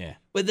 yeah.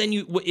 But then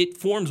it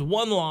forms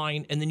one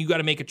line, and then you got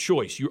to make a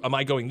choice. Am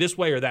I going this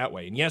way or that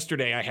way? And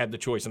yesterday, I had the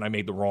choice, and I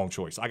made the wrong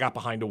choice. I got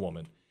behind a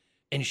woman,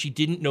 and she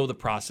didn't know the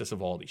process of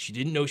Aldi. She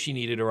didn't know she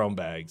needed her own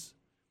bags.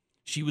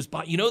 She was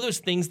buying, those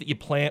things that you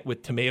plant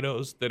with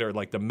tomatoes that are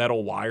like the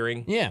metal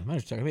wiring? Yeah.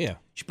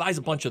 She buys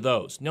a bunch of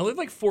those. Now, they're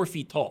like 4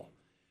 feet tall.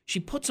 She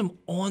puts them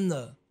on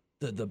the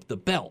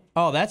belt.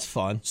 Oh, that's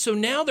fun. So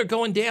now they're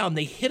going down.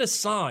 They hit a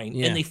sign,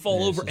 and they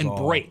fall over and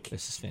break.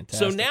 This is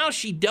fantastic. So now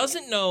she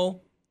doesn't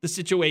know the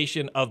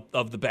situation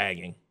of the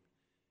bagging.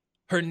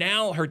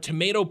 Her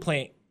tomato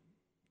plant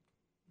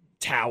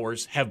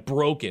towers have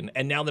broken,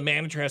 and now the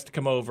manager has to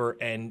come over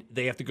and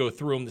they have to go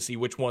through them to see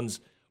which ones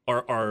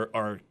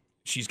are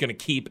she's going to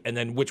keep, and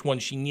then which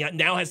ones she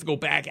now has to go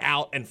back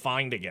out and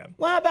find again.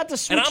 What about the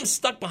switch? And I'm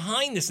stuck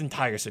behind this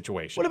entire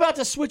situation. What about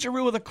the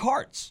switcheroo of the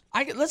carts?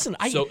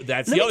 So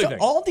that's the other thing.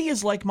 Aldi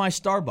is like my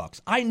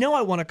Starbucks. I know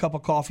I want a cup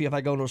of coffee if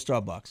I go to a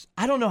Starbucks.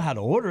 I don't know how to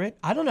order it.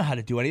 I don't know how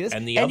to do any of this.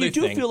 And you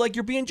do feel like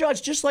you're being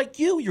judged, just like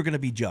you're going to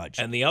be judged.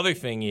 And the other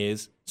thing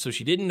is, so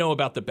she didn't know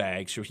about the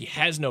bags. So she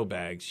has no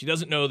bags. She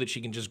doesn't know that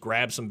she can just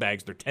grab some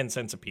bags. They're 10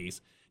 cents a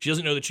piece. She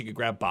doesn't know that she could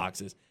grab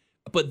boxes.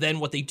 But then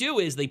what they do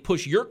is they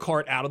push your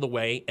cart out of the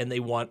way, and they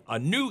want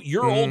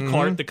your old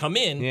cart to come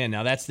in. Yeah,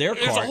 now that's their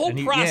cart. There's a whole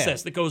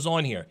process that goes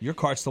on here. Your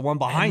cart's the one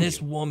behind this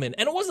woman,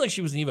 and it wasn't like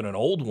she was even an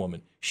old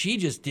woman. She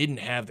just didn't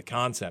have the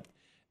concept.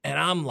 And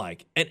I'm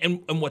like,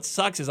 and what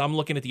sucks is I'm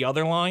looking at the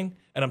other line,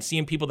 and I'm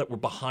seeing people that were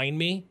behind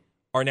me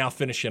are now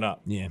finishing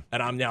up. Yeah.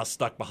 And I'm now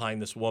stuck behind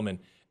this woman.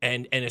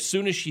 And as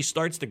soon as she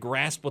starts to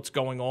grasp what's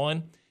going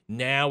on,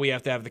 now we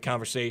have to have the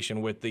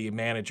conversation with the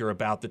manager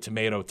about the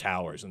tomato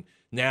towers. And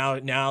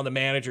now the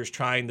manager's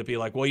trying to be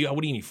like, well,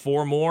 what do you need,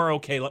 4 more?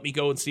 Okay, let me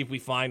go and see if we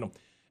find them.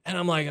 And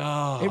I'm like,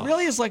 oh. It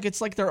really is like,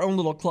 it's like their own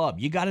little club.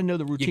 You got to know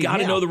the routine. You got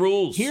to know the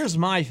rules. Here's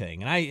my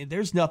thing, and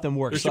there's nothing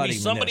more exciting than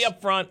this. There should be somebody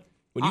up front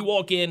when you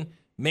walk in,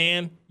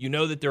 ma'am, you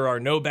know that there are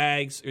no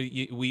bags.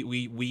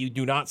 We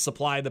do not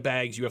supply the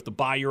bags. You have to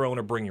buy your own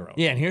or bring your own.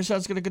 Yeah, and here's how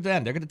it's going to go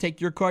down. They're going to take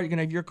your cart. You're going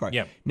to have your cart.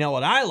 Yeah. Now,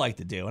 what I like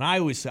to do, and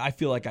I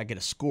feel like I get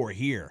a score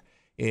here,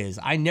 is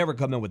I never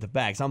come in with the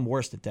bags. I'm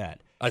worst at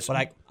that.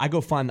 But I go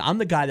find. I'm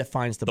the guy that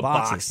finds the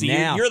boxes. Box. See,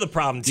 now, you're the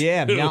problem too.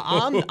 Yeah. Now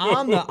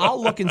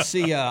I'll look and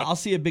see. I'll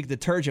see a big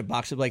detergent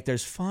box of like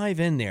there's 5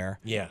 in there.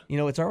 Yeah.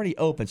 It's already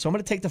open. So I'm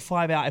going to take the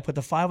 5 out. I put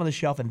the 5 on the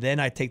shelf, and then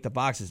I take the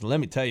boxes. And let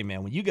me tell you,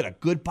 man, when you get a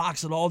good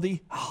box at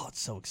Aldi,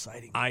 it's so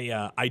exciting.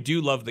 I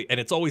do love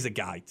and it's always a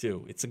guy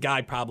too. It's a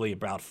guy probably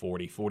about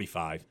 40,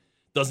 45.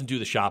 Doesn't do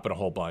the shopping a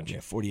whole bunch.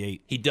 Yeah,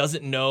 48. He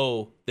doesn't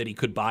know that he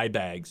could buy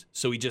bags,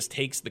 so he just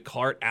takes the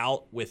cart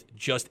out with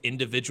just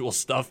individual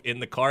stuff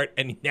in the cart,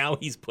 and now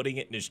he's putting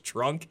it in his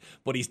trunk,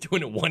 but he's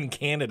doing it 1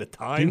 can at a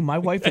time. Dude, my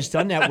wife has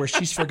done that where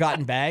she's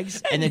forgotten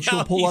bags, and then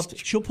she'll pull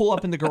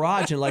up in the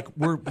garage and like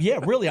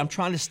I'm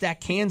trying to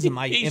stack cans in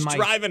my. He's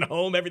driving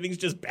home, everything's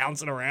just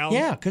bouncing around.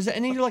 Yeah,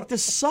 and then you're like,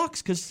 this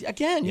sucks because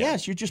again,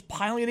 yes, you're just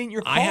piling it in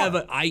your car.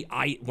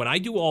 When I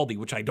do Aldi,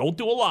 which I don't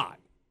do a lot.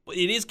 But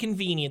it is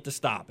convenient to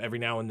stop every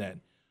now and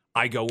then.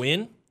 I go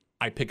in,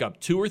 I pick up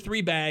 2 or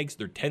 3 bags.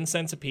 They're 10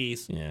 cents a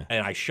piece. Yeah.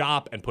 And I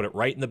shop and put it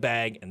right in the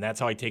bag, and that's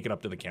how I take it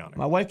up to the counter.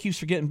 My wife keeps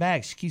forgetting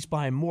bags. She keeps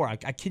buying more. I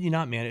kid you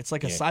not, man. It's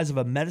like the size of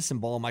a medicine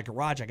ball in my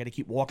garage. I got to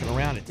keep walking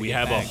around it. We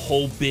have a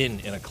whole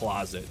bin in a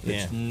closet.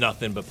 It's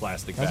nothing but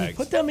plastic bags.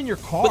 Put them in your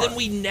car. But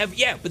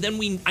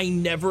then I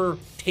never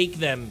take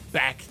them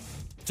back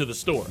to the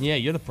store. Yeah,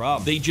 you're the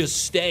problem. They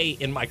just stay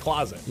in my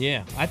closet.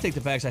 Yeah, I take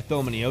the bags, I throw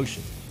them in the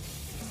ocean.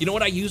 You know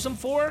what I use them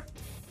for?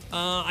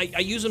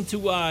 I use them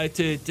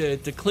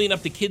to clean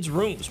up the kids'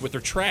 rooms with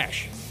their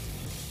trash.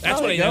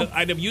 That's what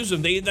I'd have used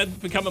them. That's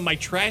becoming my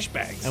trash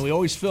bags. And we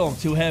always fill them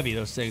too heavy,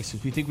 those things,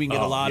 because we think we can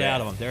get a lot out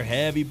of them. They're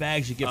heavy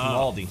bags you get from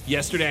Aldi.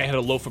 Yesterday I had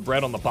a loaf of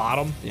bread on the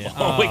bottom. Yeah.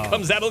 It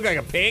comes out, it looks like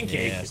a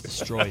pancake. Yeah, it's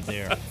destroyed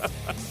there.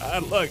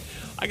 Look,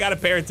 I got a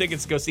pair of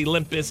tickets to go see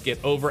Limp Bizkit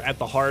over at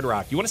the Hard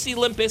Rock. You want to see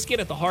Limp Bizkit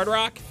at the Hard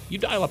Rock? You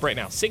dial up right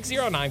now,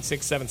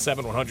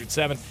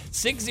 609-677-107,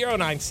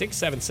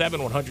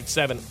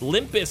 609-677-107.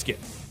 Limp Bizkit.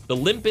 The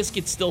Limp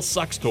Bizkit Still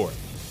Sucks Tour.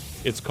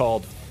 It's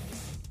called.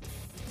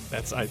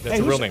 That's a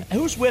real name.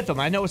 Who's with them?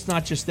 I know it's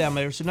not just them.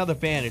 There's another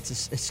band.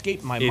 It's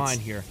escaped my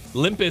mind here.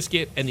 Limp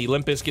Bizkit and the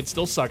Limp Bizkit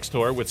Still Sucks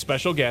Tour with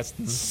special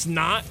guests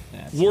Snot,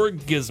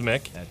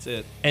 Wargizmic, that's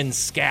it, and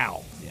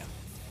Scowl. Yeah.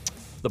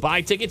 The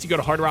buy tickets, you go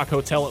to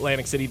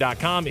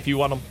hardrockhotelatlanticcity.com. If you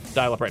want them,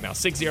 dial up right now,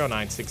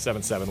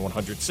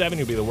 609-677-107.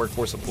 You'll be the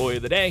workforce employee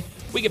of the day.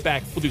 We get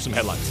back, we'll do some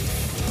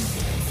headlines.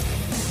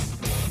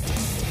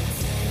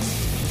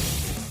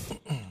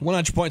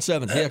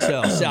 100.7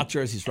 ZXL, South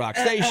Jersey's rock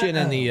station,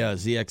 and the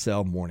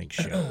ZXL Morning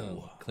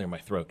Show. Clear my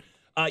throat.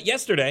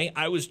 Yesterday,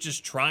 I was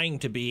just trying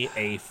to be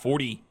a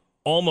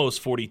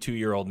almost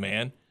 42-year-old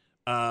man.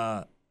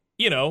 Like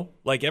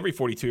every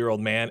 42-year-old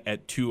man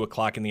at 2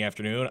 o'clock in the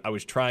afternoon, I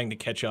was trying to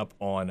catch up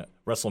on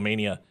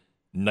WrestleMania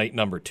night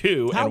number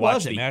 2. How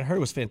was it, man? I heard it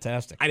was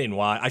fantastic. I didn't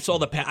watch. I saw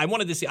I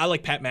wanted to see. I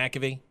like Pat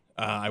McAfee.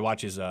 I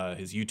watch his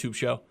YouTube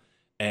show,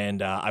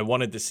 and I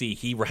wanted to see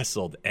he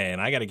wrestled. And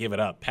I got to give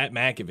it up, Pat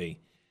McAfee.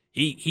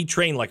 He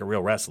trained like a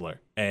real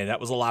wrestler, and that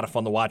was a lot of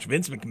fun to watch.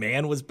 Vince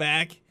McMahon was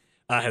back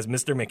as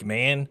Mr.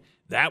 McMahon.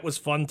 That was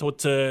fun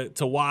to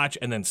watch.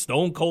 And then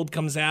Stone Cold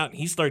comes out, and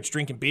he starts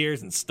drinking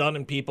beers and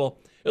stunning people.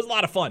 It was a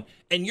lot of fun.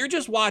 And you're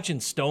just watching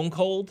Stone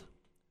Cold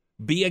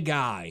be a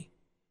guy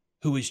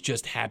who is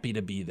just happy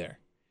to be there.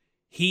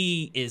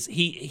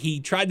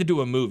 He tried to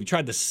do a move. He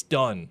tried to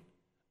stun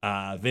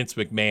Vince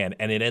McMahon,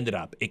 and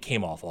it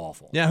came off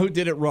awful. Yeah, who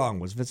did it wrong?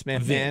 Was Vince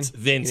McMahon? Vince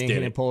did it. He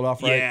didn't pull it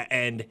off right?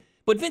 Yeah,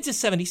 but Vince is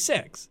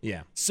 76.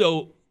 Yeah.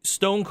 So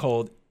Stone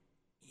Cold,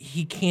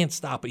 he can't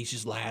stop it. He's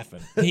just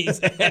laughing.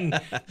 And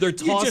they're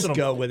tossing just him.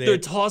 go with it. They're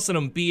tossing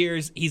him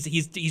beers.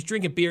 He's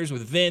drinking beers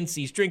with Vince.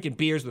 He's drinking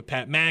beers with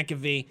Pat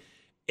McAfee.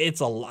 It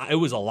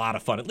was a lot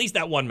of fun. At least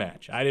that one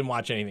match. I didn't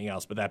watch anything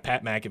else, but that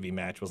Pat McAfee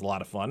match was a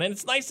lot of fun. And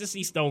it's nice to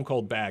see Stone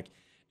Cold back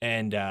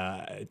and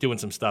doing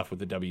some stuff with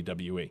the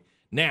WWE.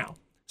 Now,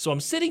 so I'm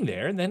sitting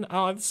there, and then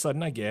all of a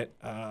sudden I get,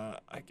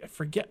 I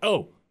forget,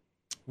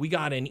 we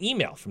got an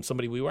email from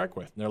somebody we work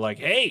with. And they're like,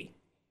 hey,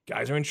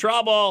 guys are in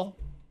trouble.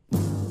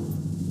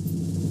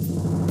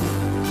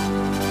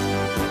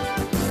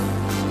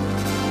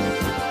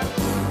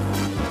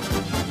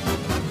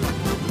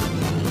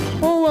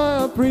 Oh,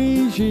 I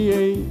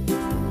appreciate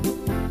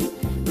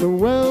the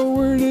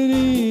well-worded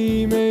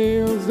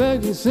emails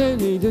that you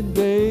sent me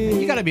today.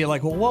 You got to be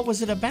like, well, what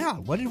was it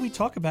about? What did we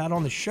talk about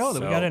on the show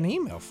that we got an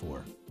email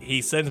for?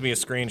 He sends me a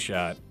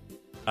screenshot.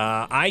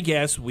 I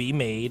guess we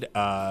made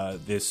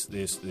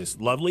this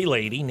lovely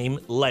lady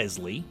named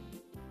Leslie.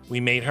 We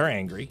made her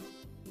angry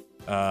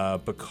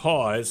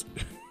because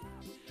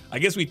I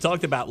guess we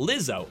talked about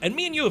Lizzo. And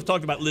me and you have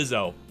talked about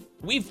Lizzo.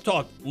 We've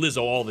talked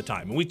Lizzo all the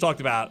time. And we've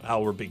talked about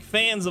how we're big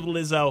fans of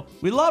Lizzo.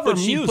 We love her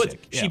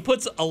music. She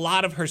puts a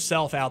lot of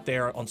herself out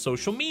there on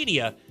social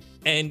media.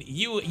 And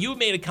you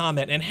made a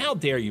comment, and how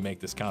dare you make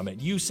this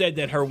comment? You said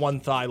that her one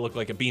thigh looked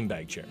like a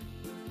beanbag chair.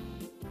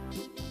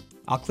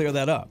 I'll clear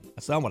that up.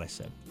 That's not what I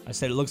said. I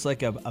said it looks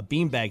like a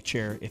beanbag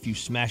chair if you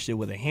smashed it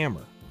with a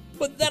hammer.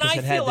 But then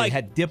because it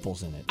had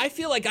dimples in it. I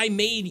feel like I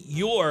made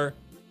your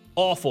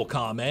awful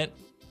comment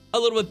a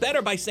little bit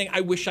better by saying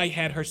I wish I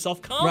had her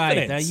self-confidence.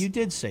 Right, now you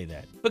did say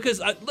that. Because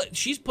look,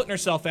 she's putting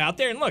herself out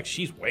there, and look,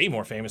 she's way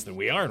more famous than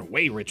we are and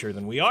way richer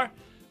than we are.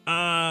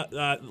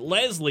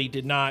 Leslie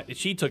did not,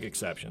 she took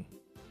exception.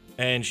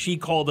 And she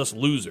called us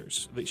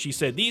losers. She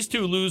said, these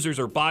two losers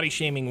are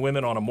body-shaming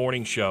women on a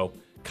morning show,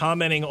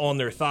 commenting on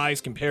their thighs,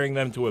 comparing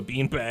them to a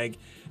beanbag,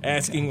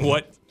 asking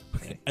what...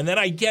 And then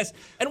I guess...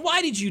 And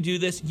why did you do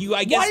this?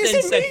 Why is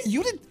it me?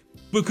 You did...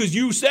 Because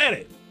you said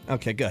it.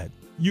 Okay, go ahead.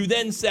 You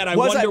then said, I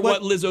wonder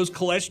what Lizzo's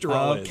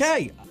cholesterol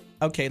is.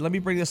 Okay, let me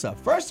bring this up.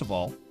 First of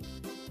all,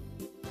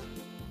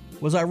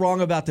 was I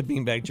wrong about the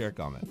beanbag chair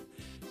comment?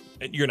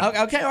 You're not.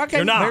 Okay.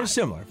 You're not.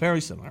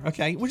 Very similar.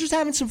 Okay, we're just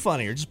having some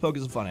fun here, just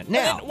poking some fun at it.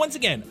 Now, then, once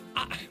again,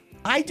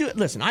 I do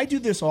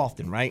this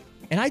often, right?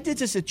 And I did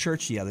this at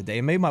church the other day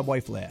and made my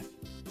wife laugh.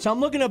 So I'm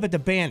looking up at the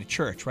band at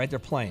church, right? They're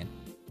playing.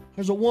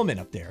 There's a woman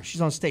up there. She's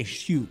on stage.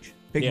 She's huge.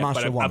 Big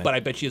monster woman. But I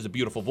bet she has a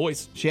beautiful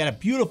voice. She had a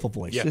beautiful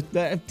voice. Yeah.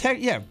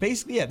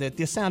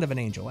 The sound of an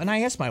angel. And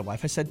I asked my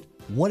wife, I said,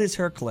 what is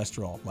her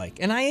cholesterol like?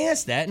 And I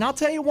asked that, and I'll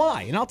tell you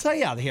why. And I'll tell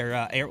you out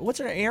here, what's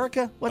her,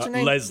 Erica? What's her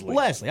name? Leslie.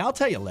 Leslie. I'll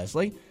tell you,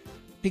 Leslie.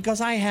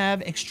 Because I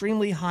have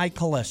extremely high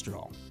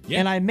cholesterol. Yeah.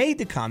 And I made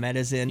the comment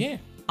as in,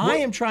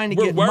 I'm trying to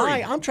get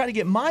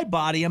my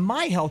body and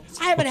my health.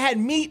 I haven't had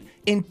meat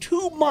in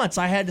 2 months.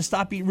 I had to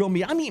stop eating real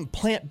meat. I'm eating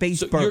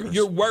plant-based burgers.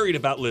 You're worried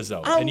about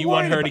Lizzo, and you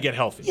want her to get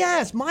healthy.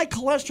 Yes, my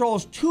cholesterol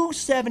is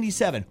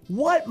 277.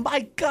 What,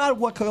 my God,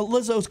 what could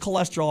Lizzo's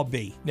cholesterol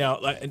be?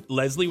 Now,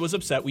 Leslie was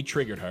upset. We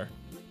triggered her.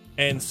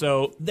 And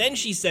so then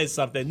she says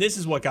something. This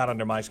is what got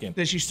under my skin.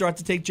 Did she start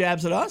to take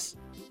jabs at us?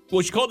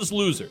 Well, she called us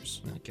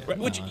losers. Okay. Right,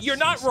 which you're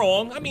not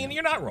wrong. I mean,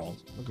 you're not wrong.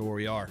 Look at where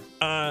we are.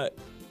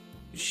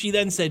 She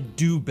then said,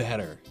 do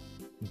better.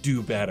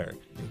 Do better.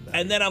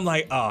 And then I'm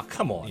like, oh,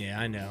 come on. Yeah,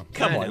 I know.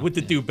 Come on with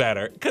the do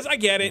better. Because I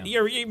get it.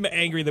 Yeah. You're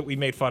angry that we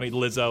made fun of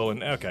Lizzo.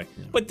 And okay.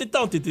 Yeah. But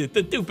don't do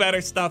the do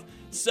better stuff.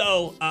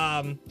 So,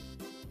 then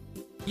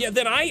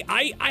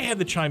I had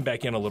to chime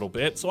back in a little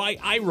bit. So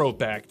I wrote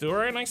back to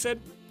her and I said,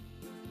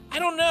 I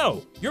don't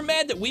know. You're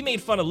mad that we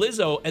made fun of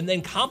Lizzo and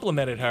then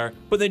complimented her,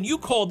 but then you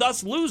called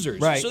us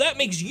losers. Right. So that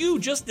makes you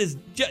just as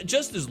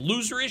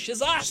loserish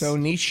as us. So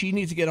she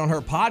needs to get on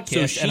her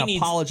podcast and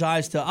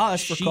apologize to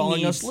us for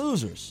calling us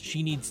losers.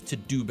 She needs to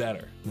do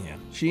better. Yeah,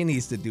 she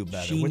needs to do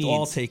better. We're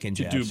all taking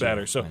jabs. To do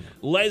better. So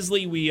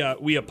Leslie,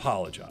 we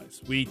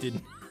apologize. We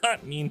did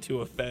not mean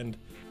to offend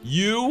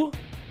you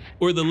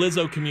or the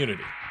Lizzo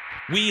community.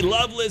 We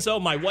love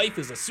Lizzo. My wife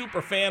is a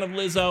super fan of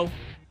Lizzo.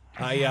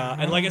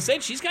 And like I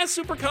said, she's got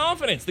super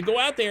confidence to go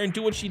out there and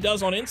do what she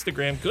does on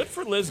Instagram. Good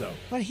for Lizzo.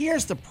 But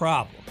here's the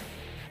problem.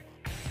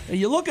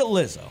 You look at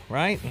Lizzo,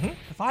 right? Mm-hmm.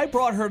 If I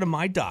brought her to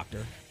my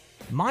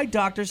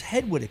doctor's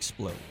head would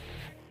explode.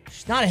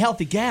 She's not a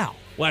healthy gal.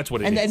 Well, that's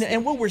what it is.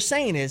 And what we're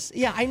saying is,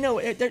 yeah, I know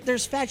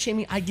there's fat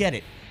shaming. I get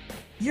it.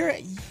 You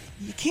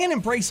can't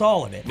embrace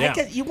all of it.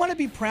 Yeah. You want to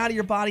be proud of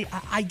your body.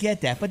 I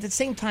get that. But at the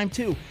same time,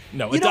 too.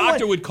 No, a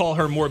doctor would call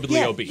her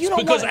morbidly obese.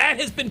 Because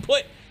that has been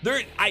put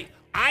there.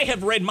 I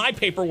have read my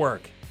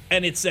paperwork,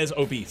 and it says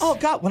obese. Oh,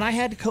 God, when I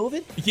had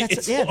COVID?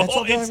 That's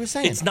all I was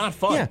saying. It's not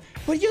fun. Yeah,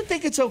 but you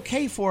think it's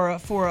okay for a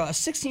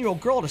 16-year-old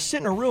girl to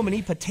sit in her room and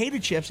eat potato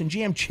chips and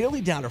jam chili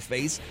down her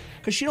face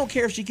because she don't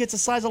care if she gets the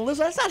size of Lizzo?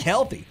 That's not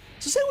healthy.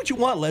 So say what you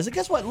want, Leslie.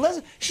 Guess what?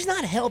 Leslie, she's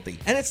not healthy,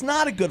 and it's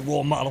not a good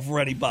role model for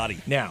anybody.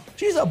 Now.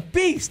 She's a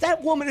beast.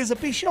 That woman is a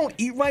beast. She don't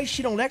eat right.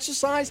 She don't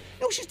exercise.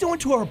 You know what she's doing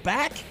to her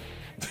back?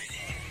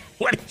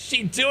 What is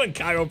she doing,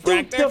 Dude,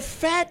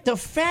 chiropractor? the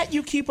fat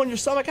you keep on your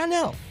stomach, I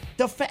know.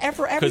 The fat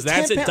for every Because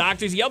that's 10 it. pounds.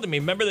 Doctors yelled at me.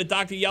 Remember the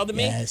doctor yelled at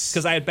me? Yes.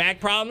 Because I had back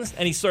problems,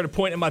 and he started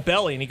pointing at my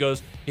belly, and he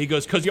goes,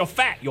 because you're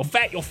fat. You're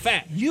fat. You're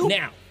fat. You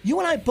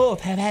and I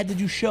both have had to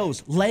do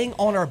shows laying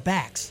on our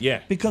backs.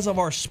 Yeah. Because of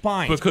our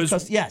spines.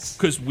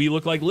 Because we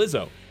look like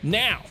Lizzo.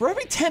 Now. For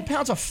every 10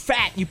 pounds of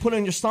fat you put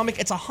on your stomach,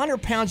 it's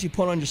 100 pounds you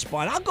put on your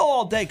spine. I'll go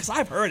all day because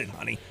I've heard it,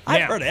 honey.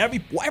 I've heard it.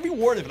 Every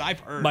word of it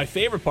I've heard. My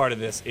favorite part of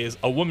this is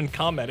a woman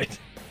commented.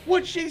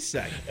 What'd she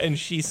say? And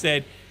she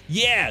said,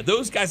 yeah,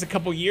 those guys a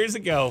couple years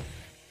ago,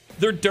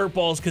 they're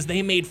dirtballs because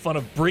they made fun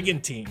of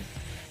Brigantine.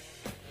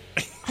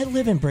 I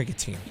live in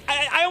Brigantine.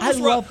 I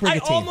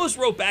almost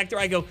wrote back there.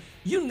 I go,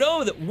 you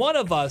know that one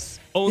of us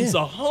owns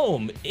a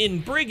home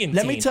in Brigantine.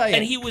 Let me tell you.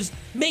 And he was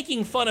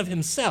making fun of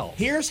himself.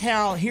 Here's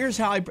how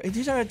I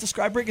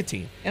describe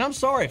Brigantine. And I'm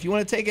sorry, if you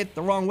want to take it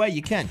the wrong way,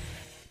 you can.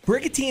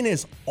 Brigantine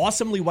is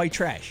awesomely white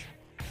trash.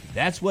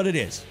 That's what it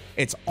is.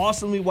 It's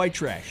awesomely white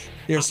trash.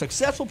 There's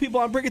successful people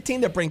on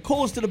Brigantine that bring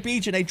coolers to the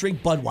beach and they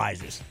drink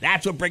Budweisers.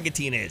 That's what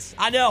Brigantine is.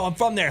 I know, I'm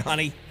from there,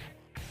 honey.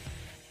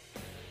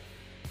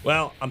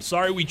 Well, I'm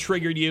sorry we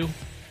triggered you.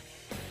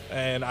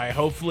 And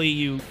hopefully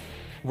you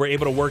were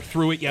able to work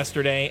through it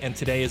yesterday, and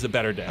today is a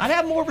better day. I'd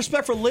have more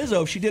respect for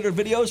Lizzo if she did her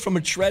videos from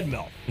a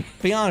treadmill.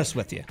 Be honest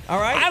with you. All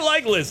right? I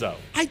like Lizzo.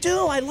 I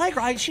do. I like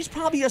her. She's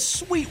probably a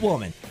sweet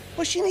woman.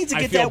 But she needs to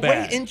get feel that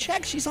bad. weight in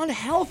check. She's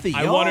unhealthy,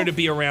 I want her to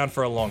be around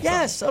for a long time.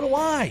 Yes, so do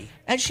I.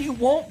 And she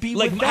won't be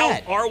Like with how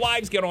that. our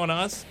wives get on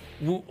us,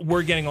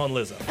 we're getting on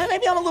Lizzo. And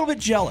maybe I'm a little bit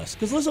jealous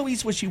because Lizzo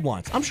eats what she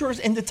wants. I'm sure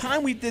in the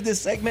time we did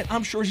this segment,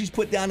 I'm sure she's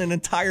put down an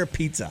entire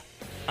pizza.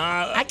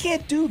 I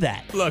can't do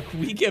that. Look,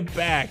 we get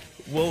back.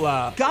 We'll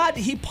God,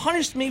 he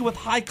punished me with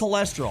high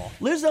cholesterol.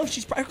 Lizzo,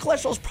 her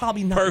cholesterol's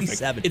probably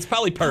 97. perfect. It's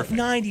probably perfect.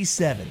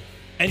 97.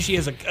 And she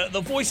has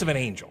the voice of an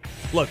angel.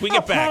 Look, we How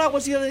get back. proud I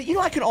was the other day. You know,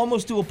 I can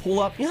almost do a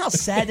pull-up. You know how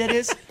sad that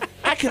is?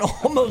 I can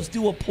almost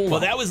do a pull-up. Well,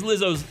 that was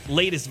Lizzo's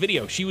latest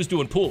video. She was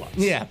doing pull-ups.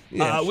 Yeah. We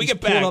She's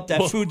get back. pulling up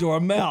that food to her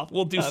mouth.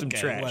 We'll do some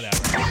trash. Whatever.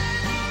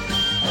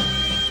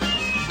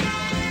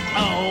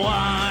 Oh,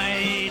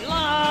 I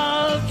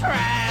love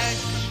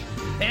trash.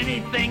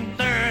 Anything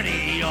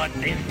dirty or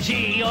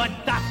dingy or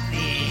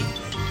dusty.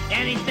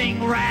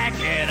 Anything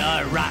ragged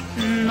or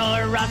rotten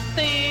or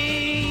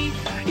rusty.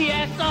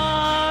 Yes,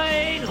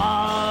 I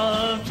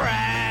love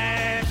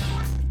trash.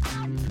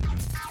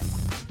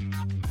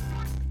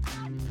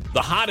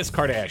 The hottest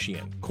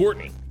Kardashian,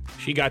 Kourtney.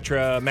 She got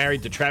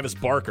married to Travis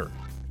Barker.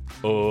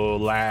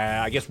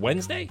 I guess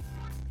Wednesday?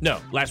 No,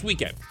 last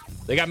weekend.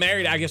 They got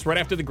married, I guess, right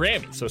after the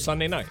Grammys, so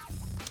Sunday night.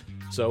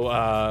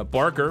 So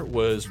Barker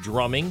was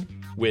drumming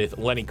with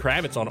Lenny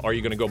Kravitz on Are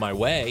You Gonna Go My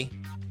Way?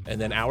 And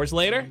then hours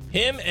later,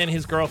 him and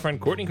his girlfriend,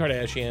 Kourtney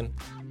Kardashian,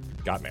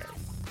 got married.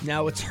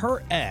 Now, it's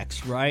her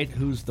ex, right,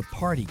 who's the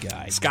party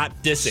guy. Scott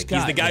Disick.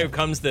 He's the guy who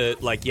comes to,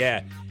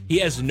 he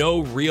has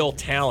no real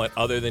talent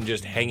other than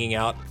just hanging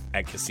out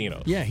at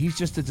casinos. Yeah, he's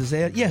just a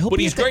disaster. Yeah,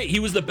 but he's great. He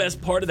was the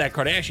best part of that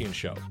Kardashian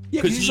show.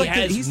 Yeah, because he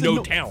has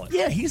no talent.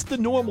 Yeah, he's the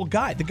normal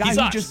guy. The guy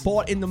who just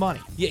bought in the money.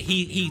 Yeah,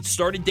 he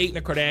started dating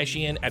a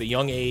Kardashian at a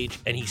young age,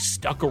 and he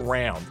stuck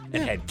around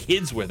and had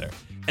kids with her.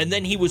 And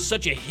then he was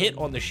such a hit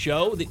on the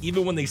show that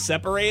even when they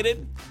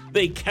separated,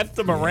 they kept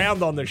him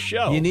around on the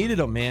show. You needed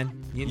him,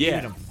 man. You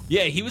needed him.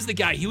 Yeah, he was the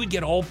guy. He would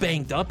get all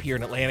banged up here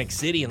in Atlantic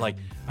City. And, I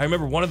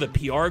remember one of the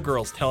PR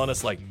girls telling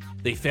us,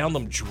 they found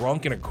them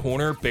drunk in a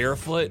corner,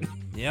 barefoot.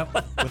 Yep,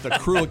 with a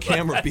crew of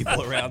camera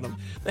people around them.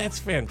 That's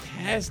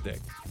fantastic.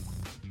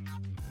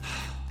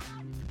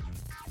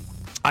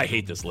 I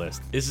hate this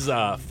list. This is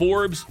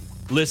Forbes'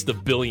 list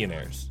of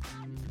billionaires.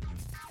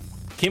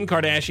 Kim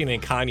Kardashian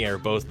and Kanye are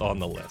both on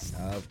the list.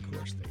 Of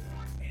course they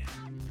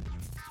are.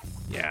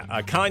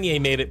 Yeah, Kanye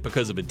made it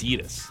because of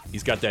Adidas.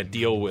 He's got that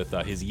deal with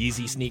his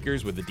Yeezy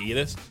sneakers with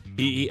Adidas.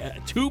 He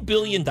 $2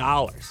 billion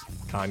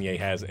Kanye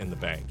has in the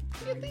bank.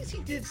 At least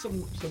he did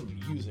some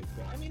music.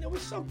 I mean, there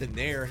was something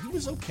there. He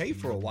was okay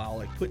for a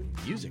while, putting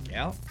music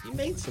out. He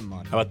made some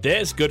money. How about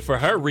this? Good for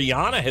her.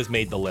 Rihanna has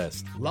made the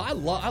list. I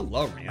love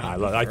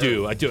Rihanna. I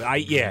do.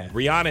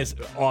 Rihanna is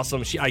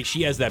awesome.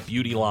 She has that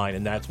beauty line,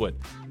 and that's what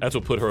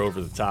put her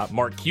over the top.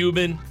 Mark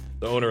Cuban,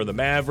 the owner of the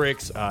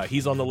Mavericks,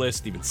 he's on the list.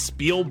 Steven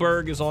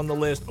Spielberg is on the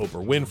list.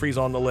 Oprah Winfrey's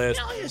on the list.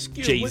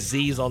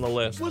 Jay-Z's on the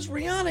list. Was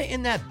Rihanna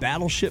in that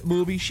Battleship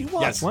movie? She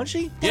was, yes. wasn't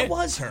she? That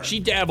was her. She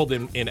dabbled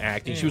in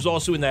acting. Yeah. She was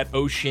also in that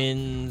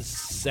Ocean's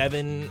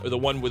 7, or the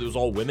one where it was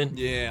all women.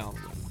 Yeah.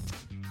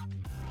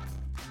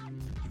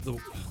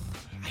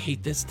 I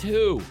hate this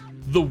too.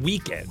 The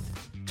Weeknd.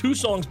 2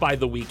 songs by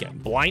The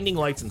Weeknd, Blinding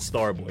Lights and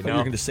Starboy. Now, you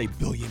were going to say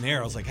billionaire.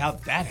 I was like,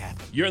 how'd that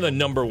happen? You're the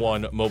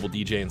 #1 mobile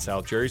DJ in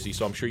South Jersey,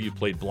 so I'm sure you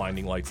played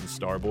Blinding Lights and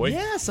Starboy.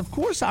 Yes, of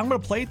course. I'm going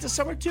to play it this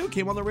summer, too.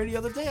 Came on the radio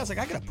the other day. I was like,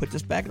 I got to put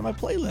this back into my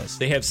playlist.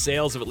 They have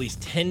sales of at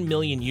least 10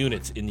 million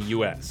units in the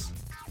U.S.,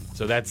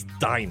 so that's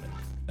diamond.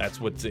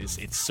 That's what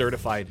it's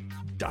certified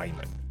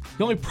diamond.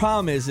 The only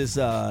problem is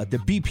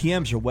the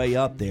BPMs are way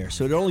up there,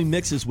 so it only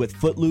mixes with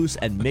Footloose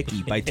and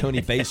Mickey by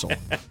Tony Basil.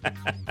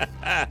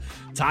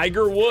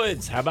 Tiger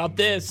Woods, how about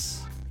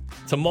this?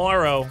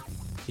 tomorrow,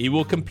 he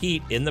will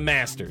compete in the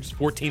Masters,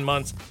 14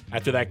 months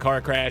after that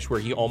car crash where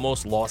he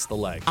almost lost the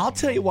leg. I'll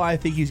tell you why I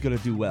think he's going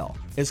to do well.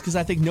 It's because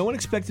I think no one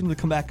expected him to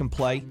come back and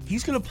play.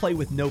 He's going to play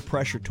with no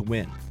pressure to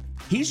win.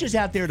 He's just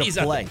out there to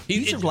play.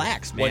 He's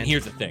relaxed, man. Well,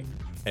 here's the thing.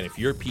 And if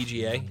you're a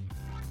PGA,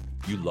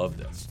 you love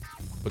this.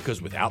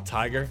 Because without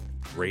Tiger,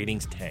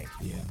 ratings tank.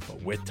 Yeah.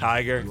 But with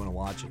Tiger, You want to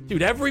watch it?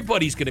 dude,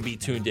 everybody's going to be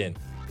tuned in.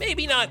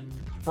 Maybe not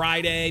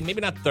Friday,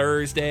 maybe not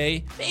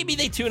Thursday. Maybe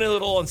they tune in a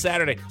little on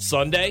Saturday.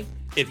 Sunday,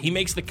 if he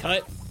makes the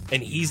cut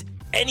and he's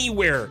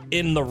anywhere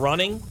in the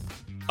running,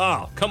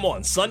 oh, come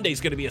on. Sunday's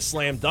going to be a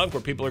slam dunk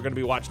where people are going to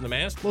be watching the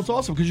Masters. Well, it's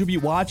awesome because you'll be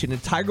watching,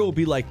 and Tiger will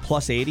be like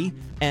plus 80,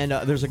 and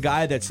there's a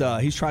guy that's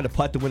he's trying to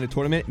putt to win a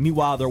tournament.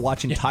 Meanwhile, they're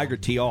watching Tiger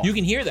tee off. You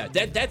can hear that.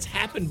 That's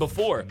happened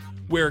before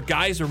where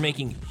guys are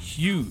making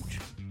huge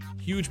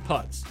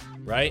putts,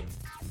 right?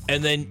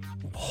 And then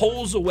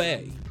holes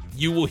away,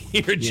 you will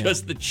hear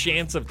just the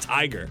chants of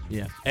Tiger.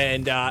 Yeah.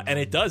 And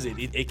it does.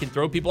 It can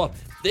throw people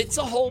off.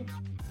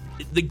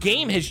 The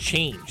game has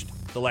changed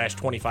the last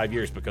 25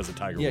 years because of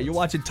Tiger Woods. Yeah, you're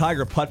watching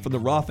Tiger putt from the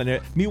rough, and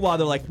meanwhile,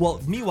 they're like,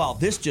 meanwhile,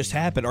 this just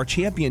happened. Our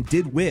champion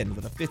did win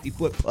with a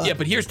 50-foot putt. Yeah,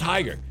 but here's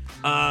Tiger.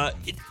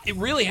 It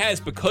really has,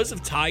 because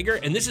of Tiger,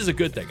 and this is a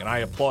good thing, and I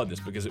applaud this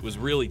because it was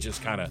really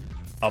just kind of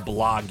a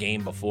blah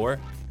game before.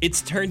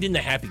 It's turned into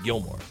Happy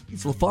Gilmore.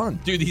 It's fun.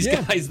 Dude, these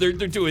guys, they're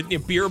doing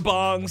beer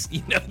bongs.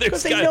 You know,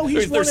 Because they know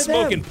he's one they're of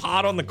smoking them.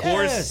 pot on the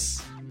course.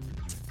 Yes.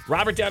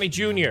 Robert Downey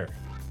Jr.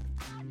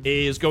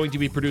 is going to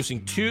be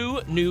producing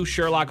 2 new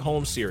Sherlock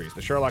Holmes series.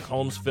 The Sherlock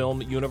Holmes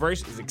film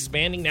universe is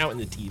expanding now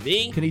into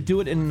TV. Can he do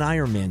it in an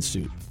Iron Man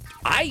suit?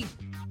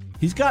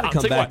 He's got to I'll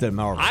come tell you back what, to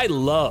Marvel. I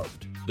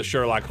loved the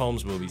Sherlock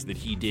Holmes movies that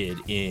he did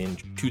in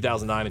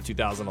 2009 and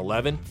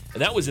 2011,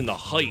 and that was in the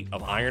height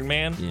of Iron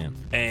Man. Yeah.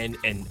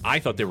 And I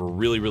thought they were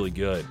really, really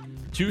good.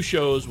 2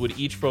 shows would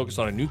each focus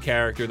on a new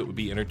character that would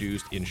be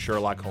introduced in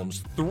Sherlock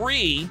Holmes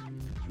 3,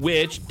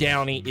 which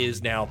Downey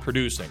is now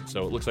producing.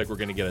 So it looks like we're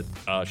going to get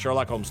a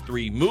Sherlock Holmes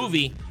 3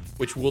 movie,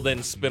 which will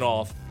then spin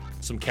off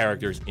some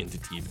characters into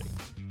TV.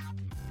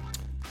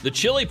 The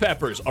Chili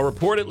Peppers are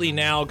reportedly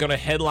now going to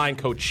headline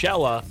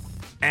Coachella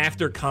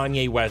after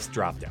Kanye West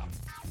dropped out.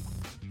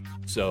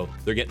 So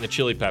they're getting the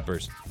Chili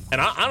Peppers.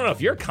 And I don't know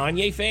if you're a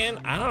Kanye fan.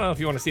 I don't know if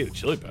you want to see the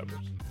Chili Peppers.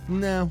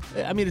 No.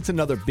 I mean, it's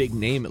another big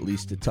name at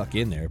least to tuck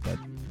in there, but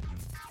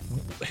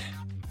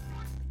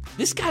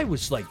this guy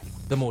was like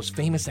the most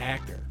famous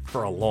actor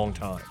for a long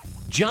time.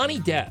 Johnny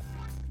Depp,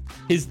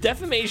 his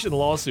defamation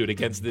lawsuit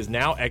against his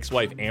now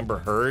ex-wife Amber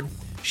Heard,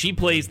 she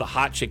plays the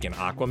hot chick in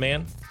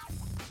Aquaman.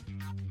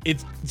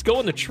 It's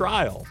going to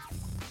trial,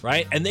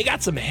 right? And they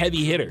got some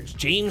heavy hitters.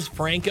 James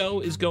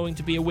Franco is going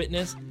to be a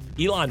witness.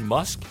 Elon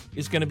Musk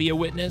is going to be a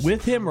witness.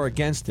 With him or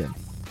against him?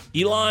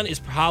 Elon is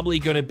probably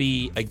going to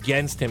be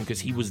against him because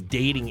he was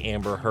dating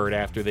Amber Heard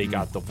after they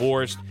got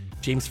divorced.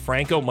 James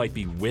Franco might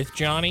be with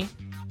Johnny.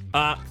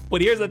 But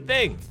here's the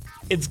thing.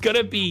 It's going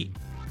to be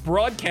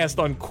broadcast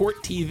on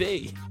Court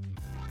TV.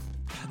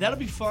 That'll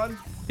be fun.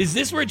 Is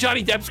this where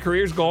Johnny Depp's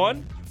career's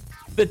gone?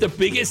 That the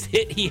biggest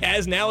hit he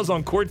has now is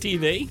on Court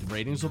TV? The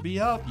ratings will be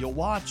up. You'll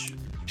watch.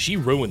 She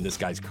ruined this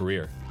guy's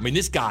career. I mean,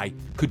 this guy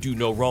could do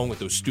no wrong with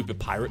those stupid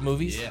pirate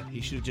movies. Yeah,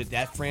 he should have did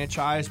that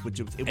franchise, but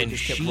it would And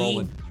just kept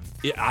rolling.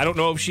 I don't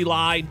know if she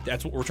lied.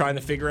 That's what we're trying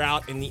to figure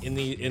out in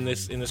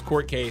this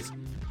court case.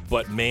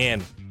 But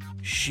man,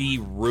 she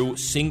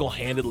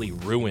single-handedly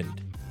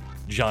ruined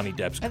Johnny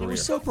Depp's career. And it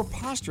was so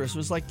preposterous. It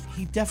was like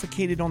he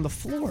defecated on the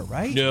floor,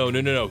 right?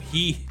 No.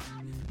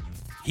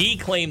 He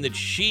claimed that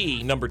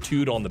she number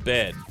 2'd on the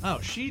bed. Oh,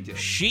 she did.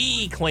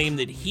 She claimed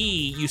that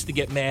he used to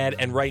get mad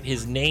and write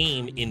his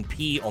name in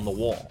pee on the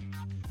wall.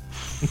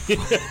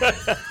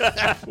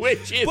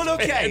 Which is But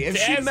okay,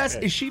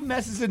 fantastic. if she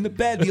messes in the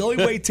bed, the only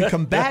way to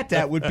combat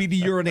that would be to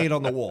urinate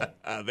on the wall.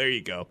 There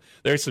you go.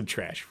 There's some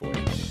trash for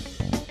you.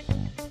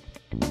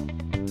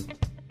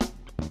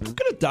 I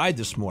could have died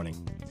this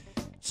morning.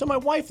 So my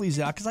wife leaves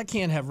out, because I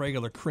can't have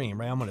regular cream,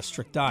 right? I'm on a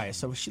strict diet.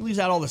 So she leaves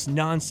out all this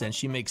nonsense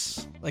she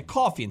makes like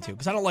coffee into,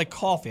 because I don't like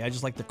coffee. I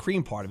just like the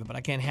cream part of it, but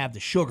I can't have the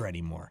sugar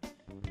anymore.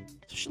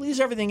 So she leaves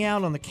everything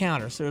out on the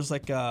counter. So there's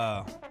like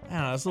I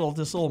don't know,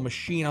 this little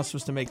machine I'm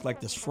supposed to make like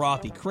this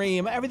frothy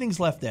cream. Everything's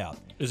left out.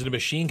 Is it a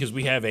machine? Because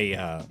we have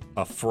a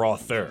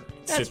frother.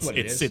 That's what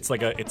it is. It's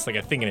like a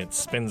thing and it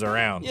spins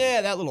around. Yeah,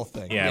 that little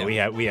thing. Yeah,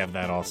 we have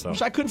that also.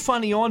 So I couldn't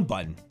find the on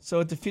button, so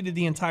it defeated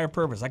the entire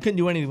purpose. I couldn't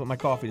do anything with my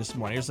coffee this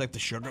morning. Here's like the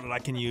sugar that I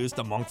can use,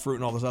 the monk fruit,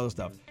 and all this other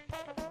stuff.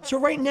 So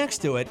right next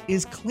to it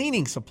is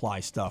cleaning supply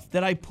stuff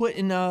that I put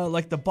in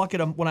like the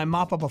bucket when I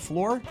mop up a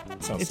floor.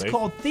 Sounds it's safe.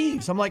 called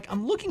Thieves. I'm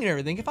looking at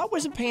everything. If I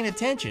wasn't paying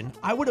attention,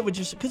 I would have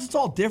just, because it's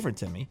all different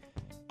to me,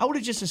 I would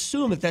have just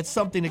assumed that that's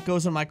something that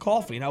goes in my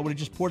coffee, and I would have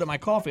just poured it in my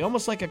coffee,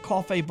 almost like a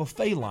coffee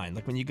buffet line,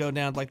 like when you go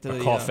down like the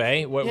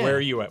Coffee? yeah. Where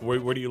are you at?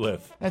 Where do you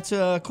live? That's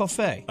a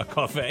coffee. A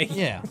coffee?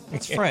 Yeah,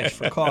 it's French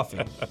for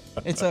coffee.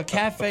 It's a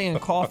cafe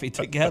and coffee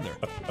together.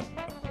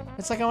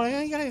 It's like,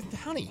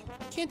 honey,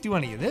 I can't do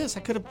any of this.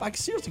 I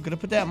seriously could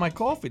have put that in my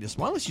coffee this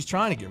morning, unless she's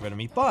trying to get rid of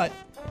me. But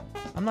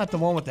I'm not the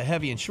one with the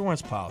heavy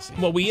insurance policy.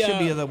 Well, it should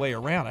be the other way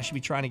around. I should be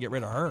trying to get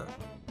rid of her.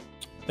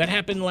 That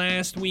happened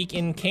last week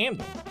in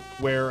Camden,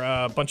 where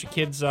a bunch of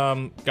kids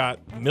got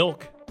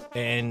milk,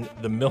 and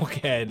the milk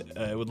had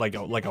like a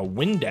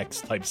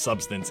Windex type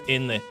substance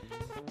in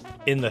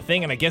the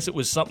thing, and I guess it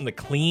was something to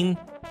clean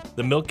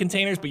the milk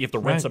containers, but you have to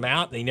rinse them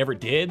out. They never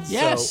did.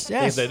 Yes, so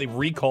yes. They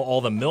recall all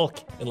the milk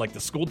in like the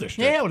school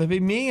district. Yeah, it would have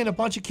been me and a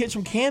bunch of kids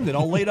from Camden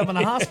all laid up in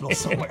a hospital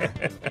somewhere.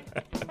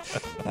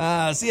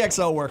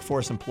 CXL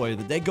Workforce Employee of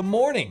the Day. Good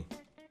morning.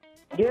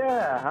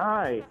 Yeah,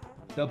 hi.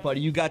 So, buddy,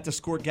 you got the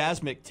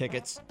Skorgasmic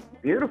tickets.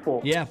 Beautiful.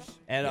 Yeah,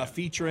 and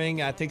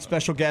featuring, I think,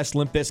 special guest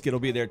Limp Bizkit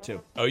will be there,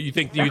 too. Oh, do you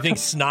think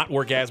Snot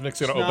Orgasmic's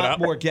going to open up?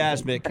 Snot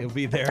Orgasmic will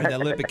be there. That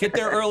Limp. Get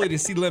there early to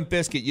see Limp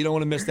Bizkit. You don't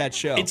want to miss that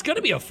show. It's going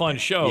to be a fun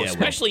show, Yeah,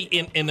 especially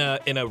in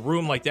a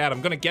room like that.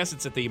 I'm going to guess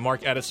it's at the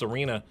Mark Addis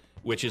Arena,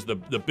 which is the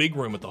big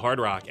room at the Hard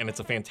Rock, and it's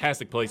a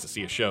fantastic place to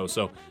see a show.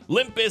 So,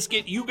 Limp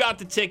Bizkit, you got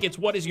the tickets.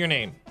 What is your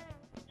name?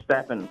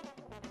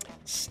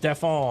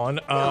 Stefan.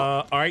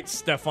 All right,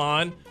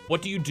 Stefan.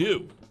 What do you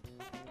do?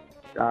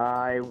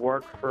 I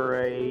work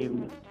for a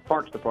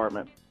parks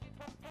department.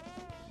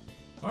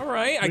 All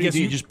right. I What guess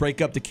do you just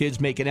break up the kids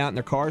making out in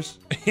their cars?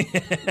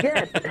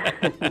 Yeah.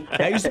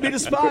 That used to be the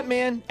spot,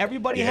 man.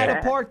 Everybody had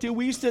a park, dude.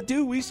 We used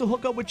to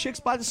hook up with chicks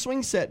by the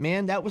swing set,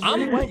 man. That was where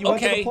you went. You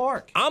went to the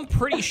park. I'm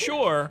pretty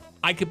sure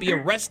I could be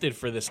arrested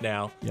for this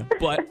now,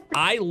 but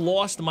I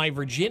lost my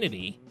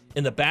virginity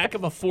in the back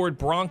of a Ford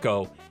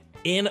Bronco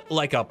in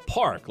like a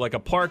park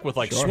with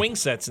like swing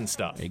sets and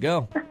stuff. There you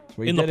go. That's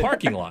where you In the did it.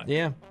 parking lot.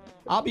 Yeah.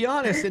 I'll be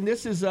honest, and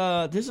this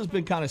has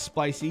been kind of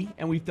spicy,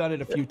 and we've done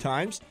it a few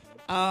times.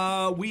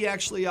 We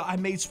actually, I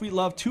made sweet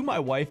love to my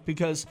wife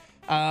because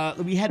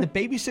we had the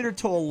babysitter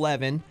till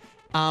 11.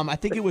 I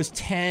think it was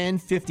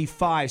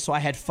 10:55, so I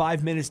had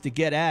 5 minutes to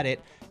get at it.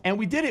 And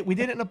we did it. We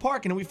did it in the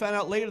park, and we found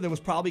out later there was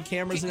probably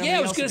cameras and everything Yeah,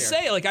 I was else going to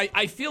say, like,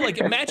 I feel like,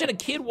 imagine a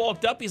kid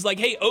walked up, he's like,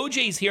 hey,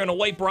 OJ's here in a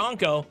white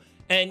Bronco,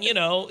 and, you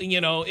know,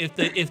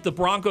 if the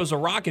Broncos are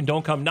rocking,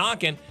 don't come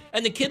knocking,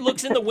 and the kid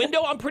looks in the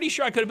window, I'm pretty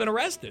sure I could have been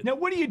arrested. Now,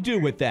 what do you do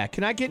with that?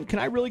 Can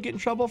I really get in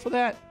trouble for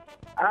that?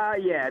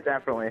 Yeah,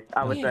 definitely.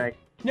 I would think.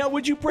 Now,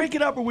 would you break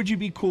it up, or would you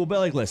be cool? But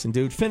like, listen,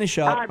 dude, finish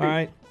up, all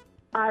right?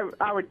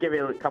 I would give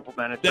you a couple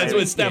minutes. That's maybe.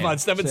 what Stefan.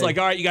 Stefan's like,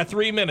 all right, you got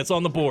 3 minutes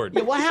on the board.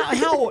 Yeah,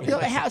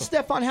 well,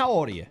 Stefan, how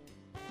old are you?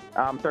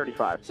 I'm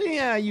 35. So,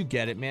 yeah, you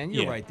get it, man.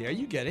 You're right there.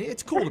 You get it.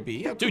 It's cool to be.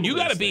 Yeah, Dude, you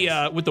got to be,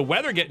 with the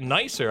weather getting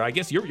nicer, I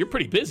guess you're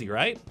pretty busy,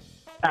 right?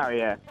 Oh,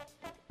 yeah.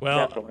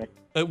 Well, definitely.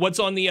 What's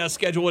on the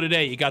schedule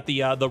today? You got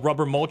the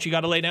rubber mulch you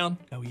got to lay down?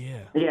 Oh, yeah.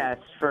 Yeah,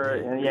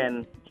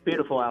 and it's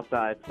beautiful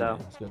outside, so.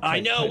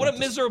 I know. What a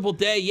miserable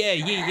day. Yeah,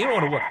 you don't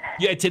want to work.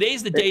 Yeah,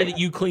 today's the day that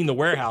you clean the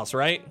warehouse,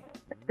 right?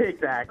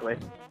 Exactly.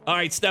 All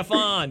right,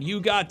 Stefan, you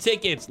got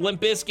tickets,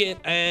 Limp Bizkit,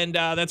 and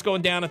that's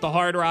going down at the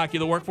Hard Rock. You're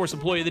the Workforce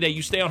Employee of the Day.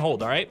 You stay on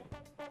hold, all right?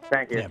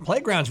 Thank you. Yeah,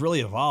 Playground's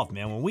really evolved,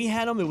 man. When we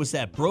had them, it was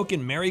that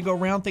broken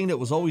merry-go-round thing that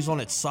was always on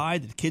its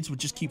side. The kids would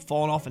just keep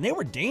falling off, and they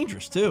were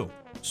dangerous, too.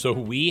 So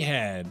we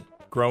had,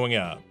 growing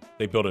up,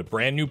 they built a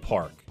brand new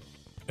park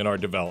in our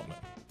development,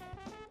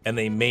 and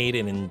they made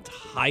an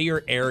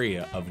entire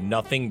area of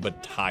nothing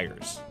but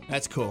tires.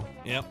 That's cool.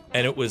 Yep.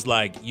 And it was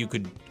like you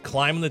could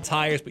climb on the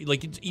tires, but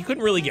like you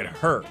couldn't really get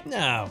hurt.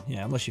 No,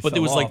 yeah, unless you. But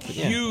there was like off,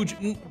 yeah. huge,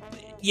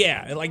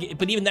 yeah, like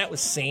but even that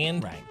was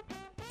sand, right?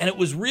 And it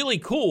was really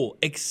cool.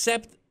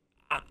 Except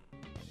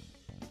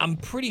I'm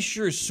pretty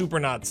sure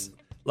Supernauts,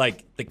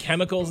 like the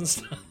chemicals and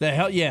stuff. The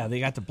hell, yeah, they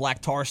got the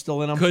black tar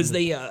still in them. Because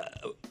they,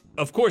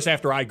 of course,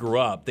 after I grew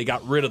up, they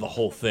got rid of the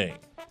whole thing.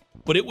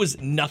 But it was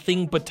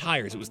nothing but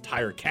tires. It was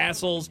tire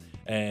castles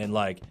and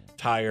like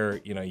tire,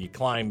 you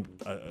climb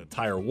a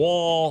tire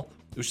wall.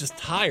 It was just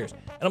tires.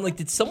 And I'm like,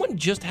 did someone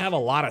just have a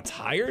lot of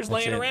tires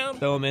laying around?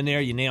 Throw them in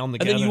there, you nail them And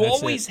together. then you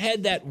always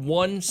had that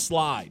one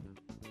slide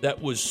that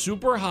was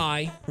super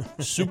high,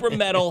 super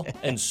metal,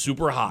 and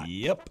super hot.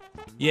 Yep.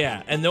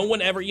 Yeah, and no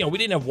one ever, we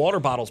didn't have water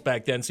bottles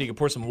back then, so you could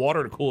pour some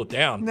water to cool it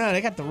down. No,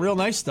 they got the real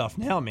nice stuff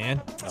now, man.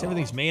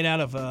 Everything's made out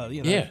of,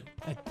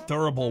 that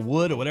durable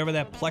wood or whatever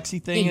that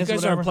plexi thing Yeah, is. you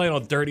guys aren't playing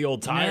on dirty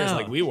old tires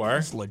like we were.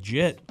 It's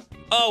legit.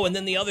 Oh, and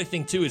then the other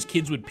thing, too, is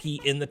kids would pee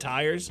in the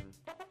tires.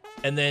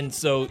 And then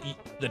so,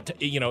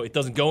 it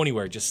doesn't go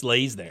anywhere. It just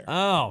lays there.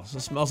 Oh, so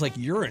it smells like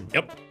urine.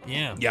 Yep.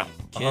 Yeah. Yeah.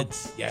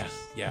 Kids. Yeah.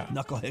 Yeah.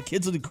 Knucklehead.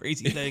 Kids will do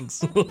crazy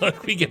things. When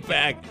we get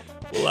back,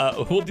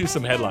 we'll do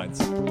some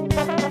headlines.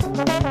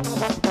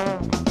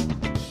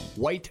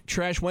 White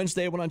Trash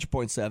Wednesday,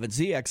 100.7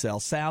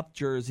 ZXL, South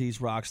Jersey's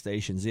rock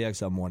station,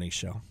 ZXL Morning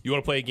Show. You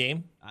want to play a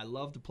game? I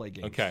love to play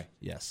games. Okay.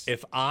 Yes.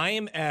 If I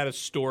am at a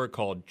store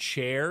called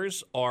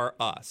Chairs R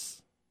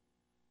Us,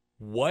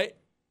 what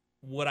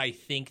would I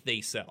think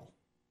they sell?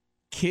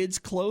 Kids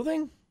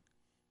clothing?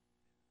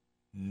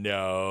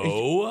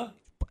 No.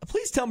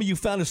 Please tell me you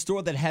found a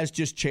store that has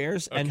just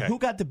chairs, and Okay. who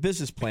got the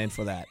business plan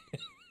for that?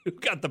 Who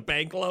got the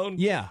bank loan?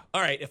 Yeah.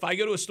 All right. If I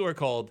go to a store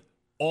called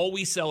All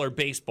We Sell Are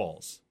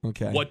Baseballs,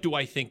 Okay. what do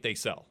I think they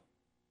sell?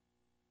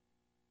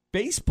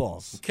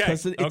 Baseballs. Okay.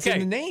 Because it's in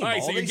the name. All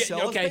right. All So they you're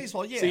sell getting is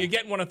baseball. Yeah. So you're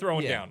getting what I'm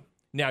throwing Yeah. down.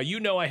 Now, you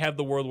know I have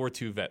the World War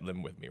II vet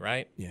living with me,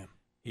 right? Yeah.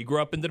 He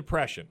grew up in the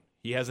Depression.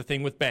 He has a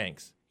thing with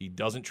banks. He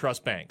doesn't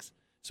trust banks.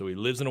 So he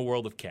lives in a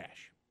world of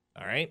cash.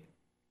 All right?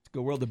 It's a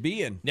good world to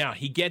be in. Now,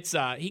 he gets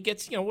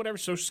whatever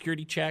Social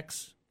Security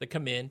checks that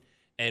come in.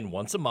 And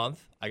once a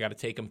month, I got to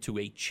take him to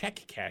a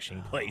check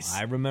cashing place.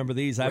 I remember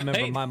these. I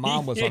remember my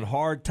mom was on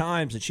hard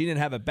times and she didn't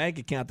have a bank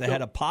account that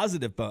had a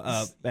positive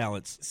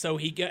balance. So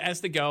he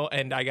has to go,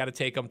 and I got to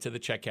take him to the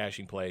check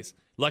cashing place.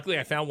 Luckily,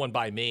 I found one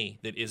by me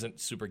that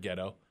isn't super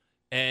ghetto.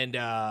 And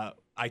I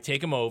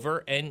take him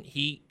over, and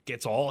he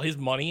gets all his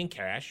money in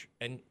cash,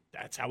 and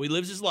that's how he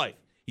lives his life.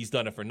 He's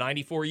done it for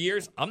 94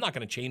 years. I'm not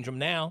going to change him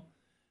now.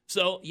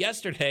 So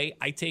yesterday,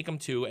 I take him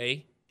to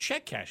a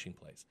check cashing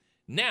place.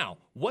 Now,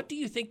 what do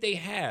you think they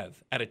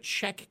have at a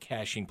check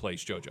cashing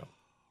place, JoJo?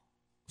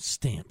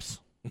 Stamps.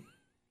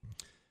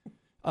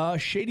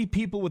 Shady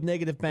people with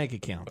negative bank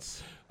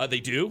accounts.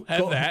 They do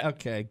have that.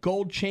 Okay.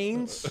 Gold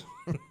chains.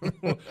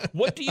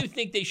 What do you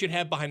think they should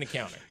have behind the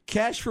counter?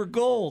 Cash for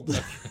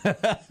gold.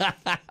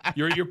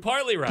 You're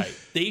partly right.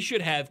 They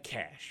should have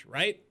cash,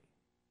 right?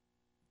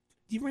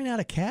 You ran out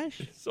of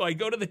cash? So I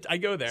go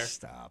there.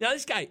 Stop. Now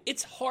this guy,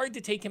 it's hard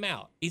to take him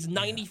out. He's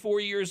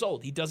 94 years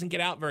old. He doesn't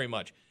get out very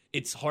much.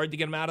 It's hard to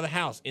get him out of the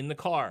house, in the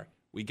car.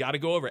 We got to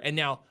go over. And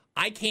now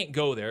I can't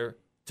go there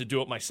to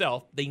do it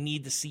myself. They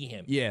need to see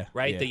him. Yeah.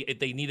 Right? Yeah.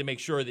 They need to make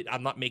sure that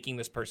I'm not making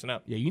this person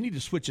up. Yeah, you need to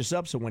switch this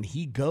up so when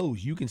he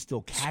goes, you can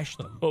still cash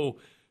them.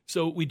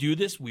 So we do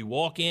this. We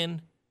walk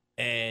in,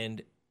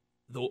 and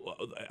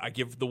I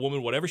give the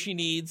woman whatever she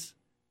needs,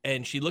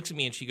 and she looks at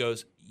me and she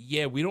goes,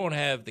 "Yeah, we don't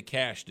have the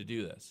cash to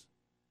do this.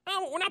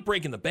 Oh, we're not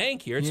breaking the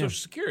bank here. It's Social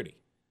Security.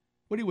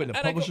 What are you in a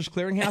Publishers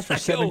Clearinghouse for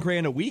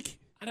 $7,000 a week?"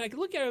 And I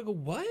look at her and go,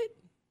 "What?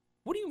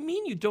 What do you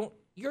mean you don't?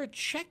 You're a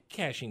check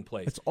cashing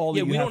place. That's all.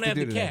 Yeah, you we have don't to have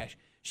do the today. cash."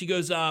 She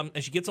goes,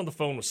 and she gets on the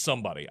phone with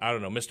somebody. I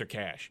don't know, Mr.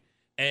 Cash,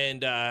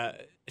 and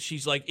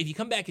she's like, "If you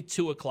come back at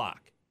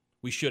 2:00,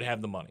 we should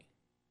have the money."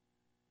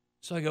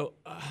 So I go,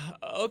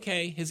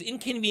 "Okay." As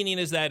inconvenient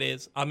as that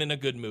is, I'm in a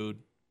good mood.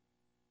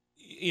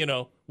 You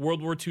know,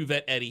 World War II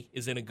vet Eddie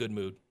is in a good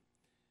mood.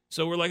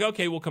 So we're like,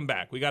 "Okay, we'll come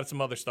back. We got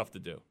some other stuff to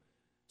do."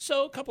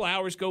 So a couple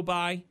hours go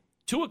by.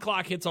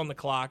 2:00 hits on the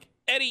clock.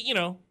 Eddie, you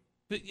know,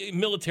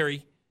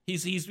 military.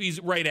 He's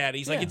right at it.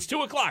 He's like, "It's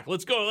 2:00.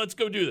 Let's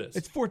go do this."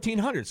 It's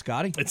 1400,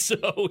 Scotty. And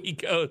so he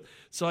goes.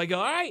 So I go,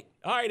 all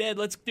right, Ed,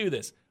 let's do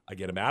this. I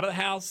get him out of the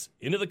house,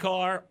 into the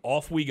car,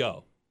 off we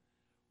go.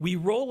 We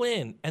roll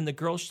in, and the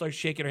girl starts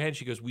shaking her head.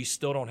 She goes, "We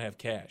still don't have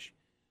cash."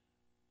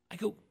 I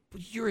go,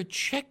 "But you're a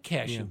check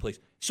cashing place.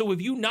 So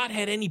have you not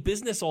had any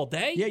business all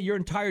day?" Yeah, your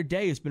entire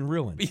day has been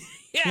ruined.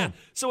 Yeah.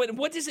 So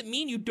what does it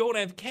mean you don't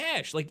have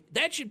cash? Like,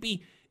 that should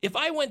be, if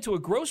I went to a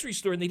grocery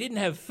store and they didn't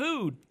have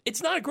food,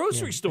 it's not a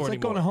grocery store It's like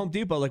anymore. going to Home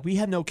Depot. Like, we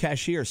have no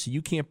cashier, so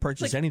you can't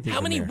purchase anything. How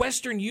from many there.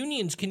 Western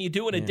Unions can you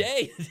do in a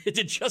day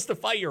to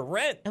justify your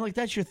rent? And like,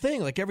 that's your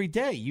thing. Like, every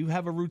day you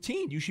have a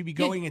routine. You should be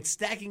going and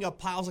stacking up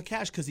piles of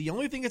cash because the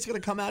only thing that's going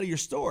to come out of your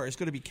store is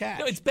going to be cash.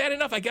 No, it's bad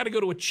enough I got to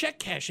go to a check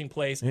cashing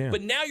place, Yeah.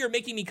 but now you're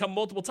making me come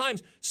multiple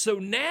times. So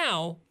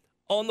now,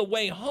 on the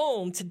way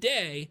home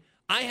today,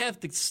 I have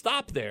to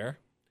stop there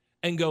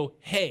and go,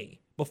 "Hey,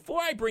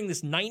 before I bring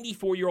this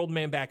 94-year-old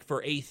man back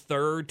for a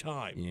third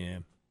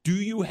time, do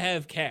you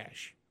have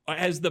cash?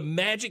 Has the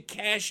magic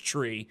cash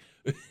tree,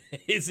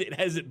 has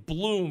it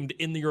bloomed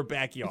in your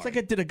backyard?" It's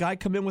like, did a guy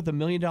come in with $1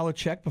 million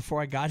check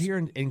before I got here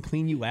and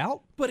clean you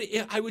out? But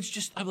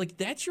I'm like,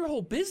 that's your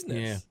whole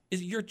business. Yeah.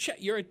 Is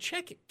you're a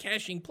check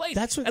cashing place.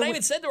 That's what and I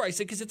even said to her, I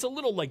said, because it's a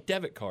little like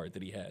debit card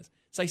that he has.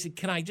 So I said,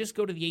 "Can I just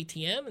go to the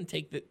ATM and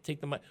take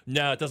the money?"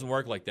 "No, it doesn't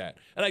work like that."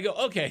 And I go,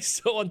 "Okay,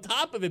 so on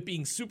top of it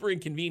being super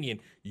inconvenient,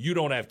 you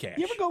don't have cash."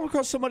 You ever go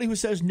across somebody who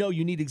says, "No,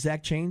 you need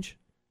exact change,"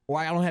 or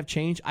 "I don't have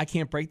change, I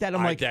can't break that"?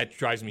 I'm like, that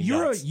drives me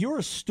you're nuts. You're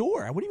a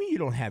store. What do you mean you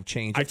don't have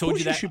change? I Of told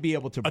course you that. You should be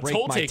able to A break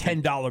toll my taker.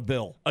 $10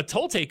 bill. A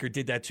toll taker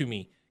did that to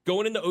me.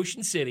 Going into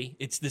Ocean City,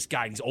 it's this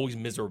guy, and he's always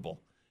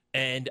miserable.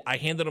 And I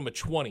handed him a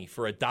 20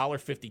 for a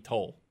 $1.50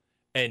 toll.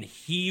 And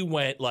he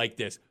went like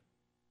this.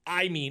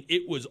 I mean,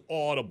 it was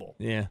audible.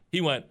 Yeah.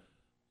 He went,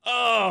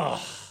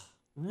 "Oh,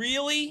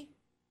 really?"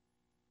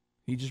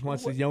 He just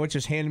wants to,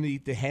 just hand him the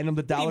What do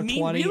you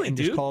mean, $1.20 really, and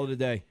just dude? call it a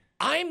day.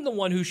 I'm the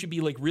one who should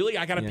be like, "Really?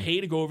 I got to pay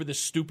to go over this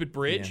stupid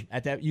bridge?" Yeah.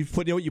 At that, you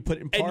put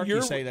it in park.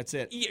 You say that's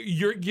it.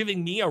 You're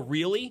giving me a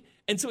really?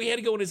 And so he had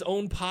to go in his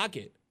own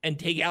pocket and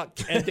take out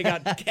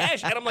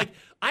cash. And I'm like,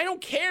 I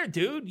don't care,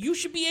 dude. You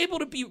should be able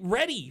to be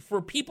ready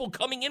for people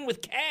coming in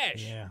with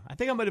cash. Yeah, I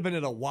think I might have been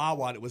at a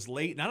Wawa and it was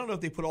late, and I don't know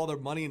if they put all their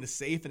money in the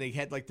safe and they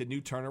had like the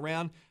new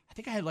turnaround. I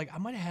think I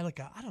might have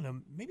had I don't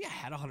know, maybe I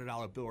had a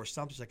 $100 bill or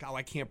something. It's like, oh,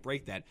 I can't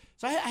break that.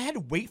 So I had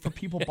to wait for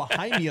people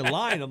behind me in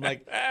line. I'm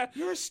like,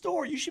 you're a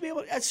store. You should be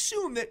able to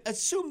assume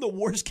the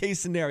worst case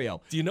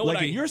scenario. Do you know like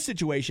what in your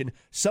situation,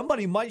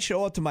 somebody might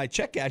show up to my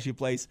check cashing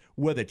place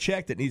with a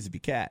check that needs to be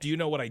cashed. Do you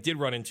know what I did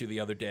run into the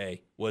other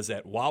day was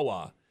at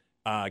Wawa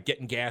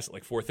getting gas at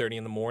like 4:30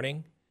 in the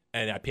morning,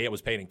 and I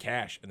was paying in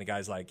cash, and the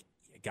guy's like,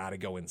 got to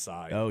go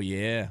inside. Oh,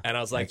 yeah. And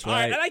I was like, That's all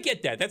right, right. and I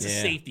get that. That's a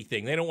Yeah. safety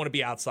thing. They don't want to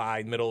be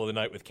outside middle of the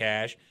night with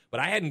cash. But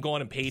I hadn't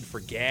gone and paid for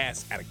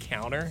gas at a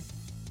counter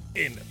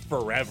in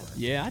forever.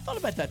 Yeah, I thought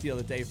about that the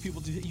other day. If people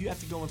do, you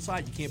have to go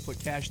inside, you can't put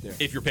cash there.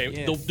 If you're paying,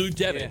 Yeah. they'll do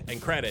debit Yeah.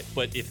 and credit.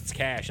 But if it's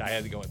cash, I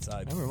had to go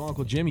inside. I remember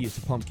Uncle Jimmy used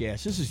to pump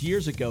gas. This is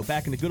years ago,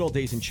 back in the good old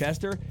days in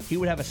Chester. He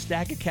would have a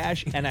stack of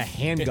cash and a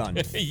handgun.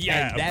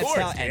 Yeah, and that's of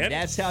course, how, man. and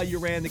that's how you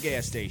ran the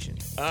gas station.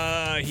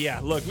 Yeah.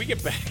 Look, we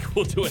get back.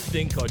 We'll do a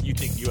thing called You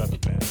Think You Have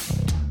It Bad.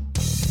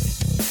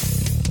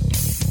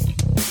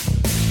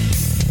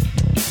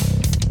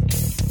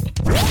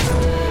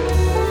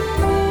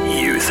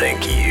 You think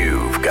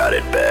you've got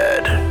it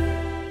bad.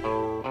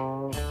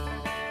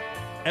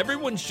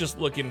 Everyone's just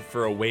looking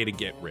for a way to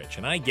get rich,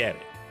 and I get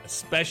it,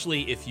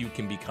 especially if you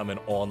can become an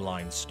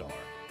online star.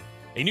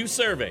 A new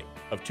survey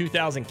of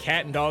 2,000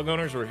 cat and dog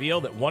owners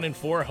revealed that 1 in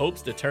 4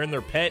 hopes to turn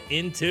their pet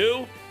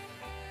into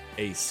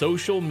a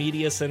social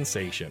media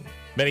sensation.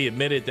 Many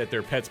admitted that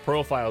their pet's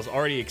profiles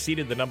already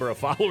exceeded the number of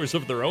followers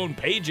of their own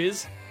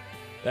pages.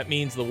 That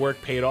means the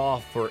work paid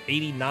off for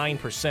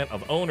 89%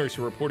 of owners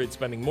who reported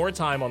spending more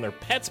time on their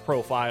pets'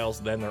 profiles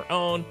than their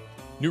own.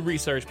 New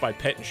research by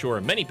Pet Insure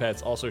and Many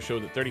Pets also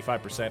showed that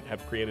 35%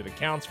 have created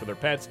accounts for their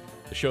pets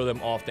to show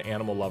them off to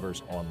animal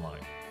lovers online.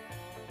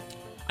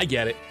 I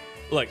get it.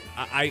 Look,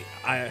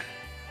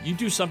 you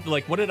do something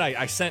like, what did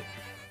I sent?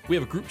 We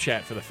have a group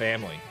chat for the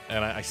family,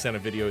 and I sent a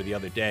video the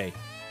other day.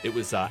 It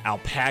was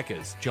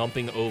alpacas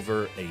jumping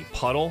over a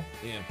puddle,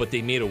 but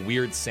they made a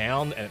weird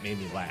sound, and it made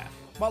me laugh.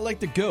 About like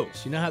the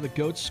goats. You know how the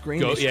goats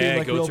scream? They scream Yeah,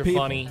 like goats real are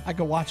people? funny. I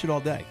could watch it all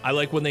day. I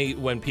like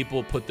when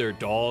people put their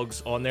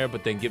dogs on there,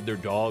 but then give their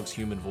dogs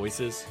human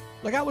voices.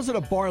 Like I was at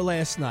a bar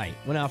last night.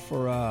 Went out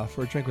for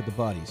a drink with the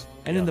buddies,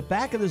 and in the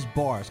back of this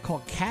bar, it's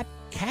called Cap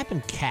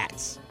and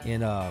Cats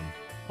in on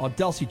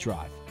Delsey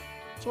Drive.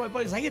 So my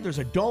buddy's like, "Hey, there's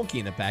a donkey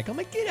in the back." I'm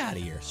like, "Get out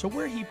of here!" So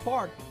where he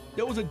parked,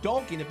 there was a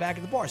donkey in the back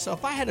of the bar. So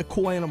if I had a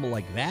cool animal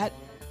like that,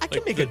 I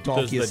can make a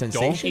donkey a Does the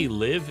sensation. donkey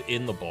live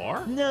in the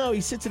bar? No,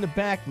 he sits in the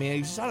back, man.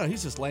 He's just, I don't know.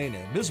 He's just laying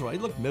there, miserable. He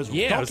looked miserable.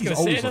 Yeah, I was Donkeys going to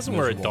say, always it doesn't look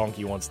where a miserable.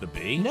 donkey wants to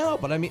be. No,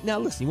 but I mean, now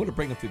listen, you want to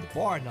bring him through the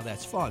bar, now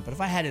that's fun. But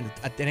if I had an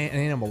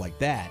animal like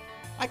that,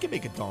 I could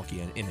make a donkey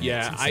in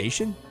a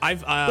sensation. But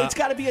it's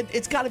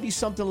got to be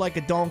something like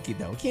a donkey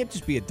though. It can't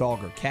just be a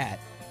dog or cat.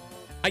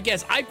 I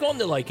guess I've gone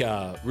to like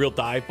real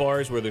dive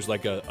bars where there's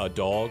like a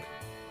dog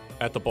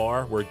at the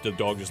bar, where the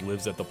dog just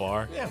lives at the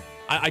bar. Yeah,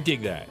 I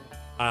dig that.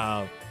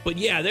 But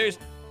yeah,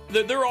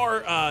 there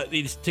are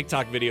these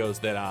TikTok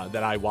videos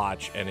that I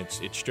watch, and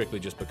it's strictly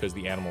just because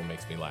the animal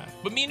makes me laugh.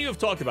 But me and you have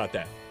talked about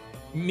that.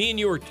 Me and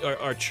you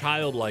are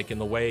childlike in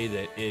the way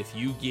that if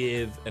you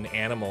give an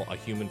animal a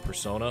human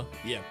persona,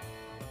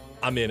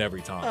 I'm in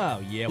every time.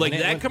 Oh yeah, like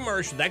that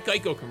commercial, that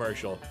Geico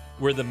commercial,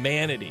 where the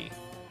manatee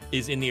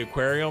is in the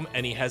aquarium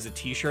and he has a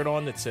T-shirt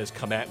on that says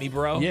 "Come at me,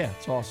 bro." Yeah,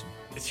 it's awesome.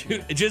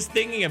 Just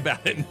thinking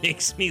about it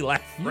makes me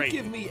laugh. You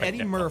give me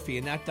Eddie Murphy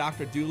and that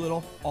Dr.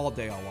 Doolittle all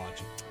day, I'll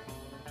watch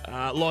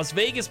it. Las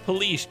Vegas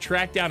police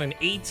tracked down an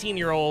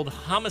 18-year-old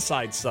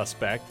homicide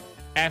suspect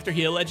after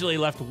he allegedly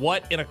left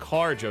what in a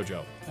car,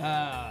 JoJo?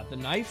 The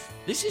knife?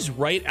 This is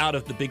right out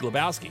of The Big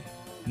Lebowski.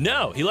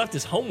 No, he left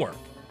his homework.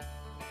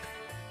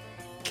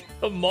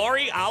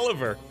 Amari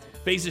Oliver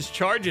faces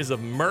charges of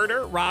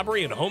murder,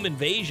 robbery, and home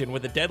invasion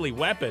with a deadly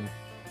weapon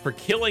for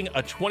killing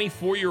a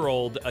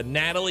 24-year-old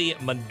Natalie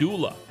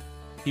Mandula.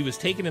 He was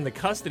taken into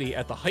custody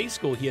at the high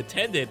school he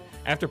attended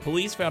after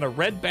police found a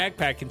red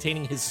backpack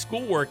containing his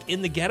schoolwork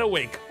in the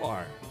getaway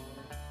car.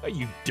 Are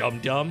you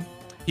dum-dum?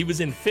 He was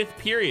in 5th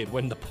period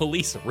when the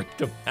police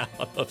ripped him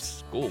out of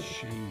school.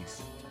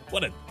 Jeez.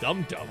 What a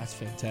dum-dum. That's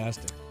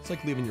fantastic. It's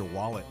like leaving your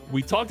wallet.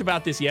 We talked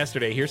about this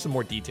yesterday. Here's some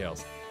more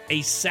details.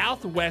 A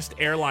Southwest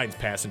Airlines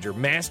passenger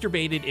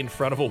masturbated in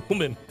front of a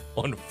woman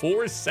on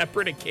 4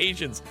 separate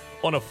occasions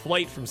on a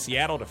flight from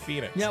Seattle to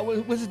Phoenix. Now,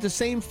 was it the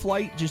same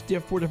flight, just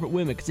 4 different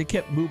women? Because they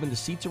kept moving the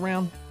seats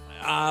around?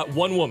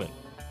 One woman.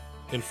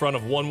 In front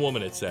of one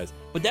woman, it says.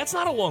 But that's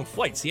not a long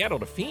flight, Seattle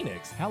to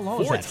Phoenix. How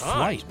long is 4 that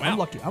times. flight?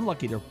 Wow. I'm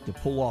lucky to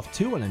pull off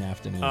 2 in an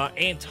afternoon.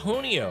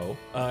 Antonio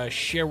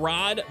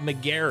Sherrod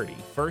McGarity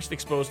first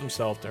exposed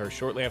himself to her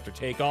shortly after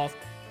takeoff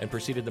and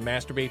proceeded to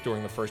masturbate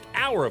during the first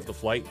hour of the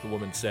flight, the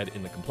woman said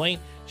in the complaint.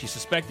 She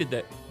suspected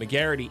that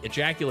McGarity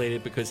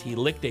ejaculated because he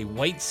licked a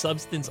white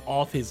substance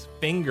off his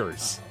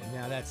fingers.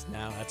 Now that's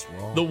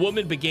wrong. The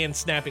woman began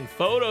snapping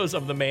photos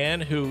of the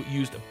man who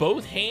used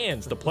both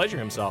hands to pleasure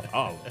himself.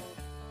 Oh,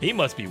 he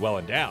must be well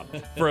endowed.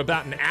 For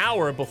about an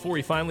hour before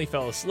he finally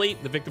fell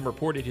asleep, the victim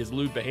reported his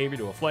lewd behavior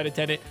to a flight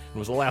attendant and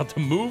was allowed to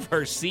move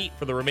her seat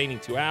for the remaining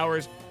 2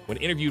 hours. When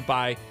interviewed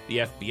by the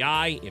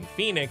FBI in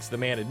Phoenix, the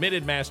man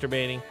admitted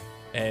masturbating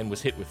and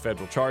was hit with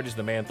federal charges.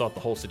 The man thought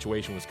the whole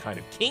situation was kind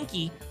of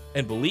kinky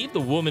and believed the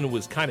woman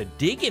was kind of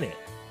digging it.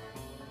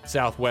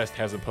 Southwest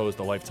has imposed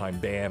a lifetime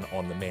ban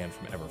on the man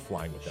from ever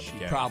flying with them She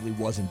again. probably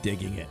wasn't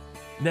digging it.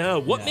 No,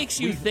 what makes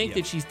you think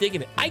that she's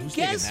digging it? I who's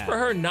guess digging for that?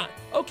 her not.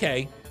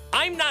 Okay,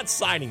 I'm not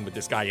siding with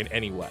this guy in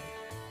any way.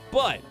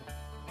 But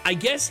I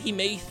guess he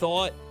may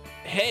thought,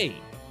 hey,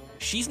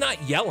 she's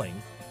not yelling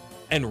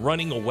and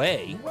running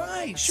away.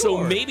 Right, So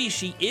sure. maybe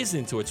she is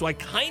into it. So I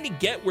kind of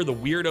get where the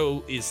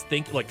weirdo is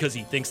because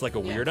he thinks like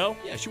a weirdo.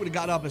 Yeah, she would have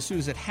got up as soon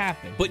as it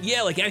happened. But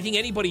yeah, like I think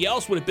anybody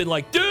else would have been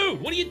like,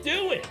 dude, what are you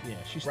doing? Yeah,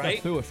 she stuck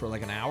Right? through it for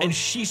like an hour. And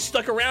she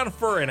stuck around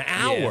for an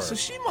hour. Yeah, so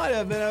she might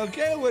have been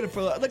okay with it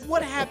for like.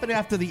 What happened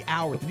after the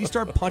hour? Did he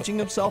start punching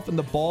himself in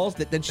the balls?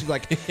 That then she's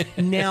like,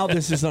 now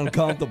this is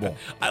uncomfortable.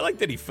 I like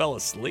that he fell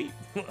asleep.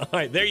 All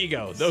right, there you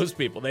go. Those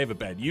people, they have it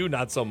bad. You,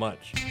 not so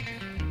much.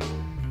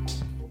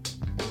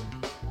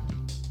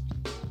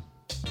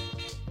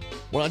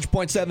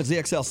 100.7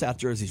 ZXL South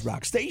Jersey's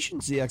Rock Station,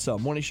 ZXL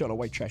Morning Show on a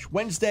White Trash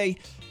Wednesday.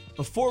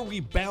 Before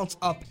we bounce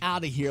up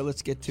out of here,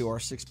 let's get to our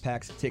 6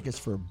 packs of tickets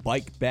for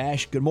Bike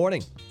Bash. Good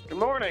morning. Good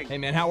morning. Hey,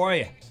 man, how are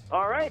you?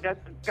 All right,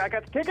 I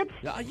got the tickets.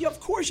 Yeah,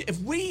 of course. If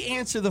we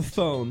answer the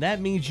phone,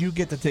 that means you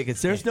get the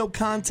tickets. There's no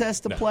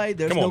contest to play.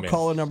 There's Come on, no man.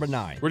 caller number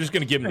 9. We're just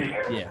going to give them to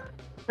you. Yeah.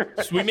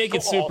 So we make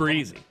it super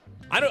easy.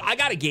 I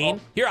got a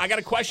game. Here, I got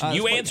a question.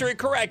 You answer it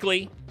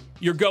correctly,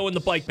 you're going the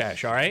Bike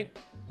Bash, all right?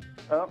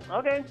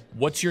 Okay.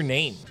 What's your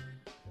name?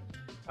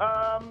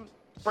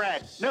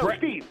 Brad. No, Brad.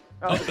 Steve.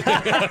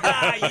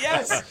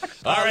 Yes.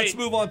 All right. Let's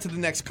move on to the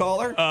next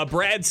caller.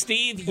 Brad,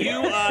 Steve,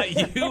 you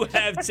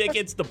have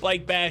tickets to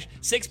Bike Bash.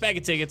 6-pack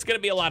of tickets. It's going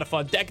to be a lot of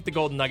fun. Deck at the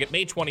Golden Nugget,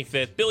 May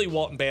 25th. Billy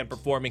Walton Band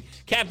performing.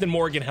 Captain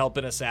Morgan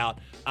helping us out.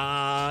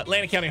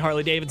 Atlantic County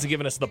Harley-Davidson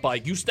giving us the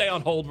bike. You stay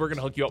on hold. We're going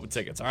to hook you up with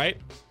tickets, all right?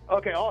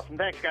 Okay, awesome.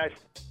 Thanks, guys.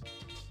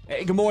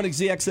 Hey, good morning,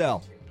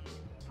 ZXL.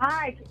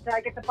 Hi, did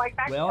I get the Bike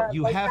Bash? Well,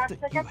 you Bike have Bash to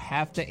ticket? you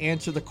have to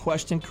answer the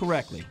question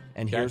correctly.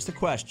 And Okay. here's the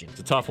question. It's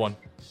a tough one.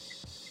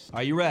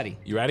 Are you ready?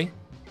 You ready?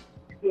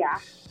 Yeah.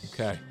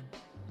 Okay.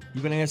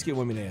 You gonna ask it?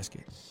 Want me to ask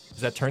it?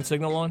 Is that turn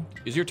signal on?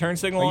 Is your turn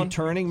signal Are on? you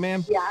turning,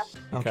 ma'am? Yeah.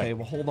 Okay.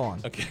 Well, hold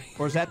on. Okay.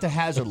 Or is that the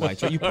hazard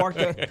lights? Are you parked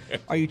there?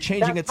 Are you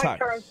changing That's a my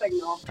tire? turn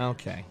signal.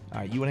 Okay. All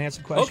right. You want to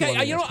answer the question?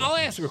 Okay, you know what? I'll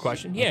ask you a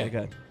question. Yeah. Okay,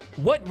 good.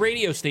 What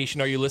radio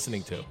station are you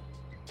listening to?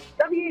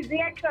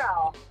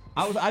 WZXL.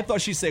 I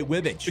thought she'd say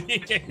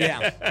Wibbage.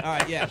 Yeah. All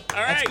right. Yeah. All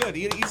That's right. good.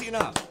 Easy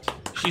enough.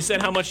 She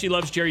said how much she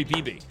loves Jerry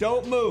Beebe.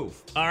 Don't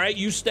move. All right,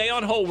 you stay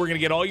on hold. We're going to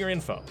get all your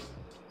info.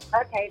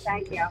 Okay,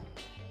 thank you.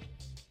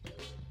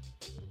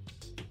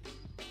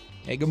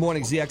 Hey, good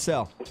morning,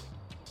 ZXL.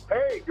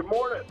 Hey, good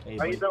morning. Hey, How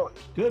buddy. you doing?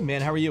 Good,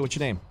 man. How are you? What's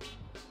your name?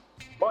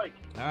 Mike.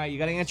 All right. You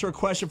got to answer a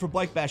question for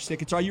Bike Bash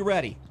tickets. Are you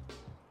ready?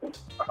 All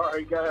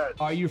right, go ahead.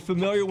 Are you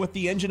familiar with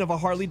the engine of a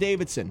Harley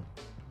Davidson?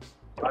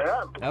 I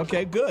am.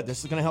 Okay, good.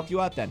 This is going to help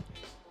you out then.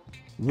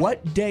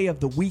 What day of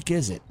the week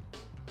is it?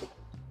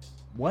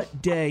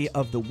 What day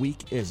of the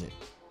week is it?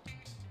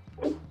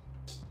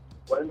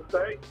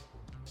 Wednesday.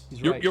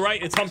 You're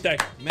right. It's hump day.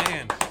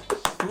 Man,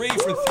 3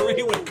 for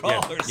 3 with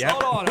callers. Yeah.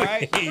 Hold on, all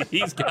right?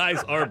 These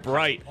guys are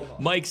bright.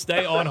 Mike,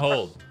 stay on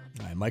hold.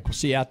 All right, Mike, we'll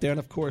see you out there. And,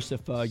 of course,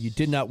 if you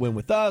did not win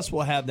with us,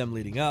 we'll have them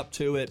leading up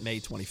to it,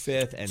 May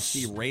 25th. And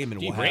Steve Raymond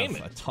will have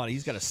a ton.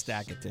 He's got a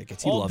stack of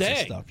tickets. He all loves day.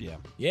 this stuff, yeah.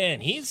 Yeah,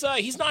 and he's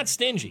not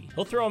stingy.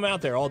 He'll throw them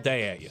out there all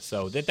day at you.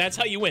 So that's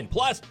how you win.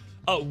 Plus,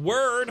 a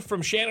word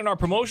from Shannon, our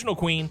promotional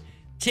queen.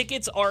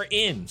 Tickets are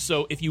in.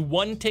 So if you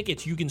won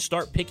tickets, you can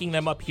start picking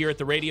them up here at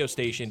the radio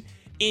station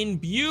in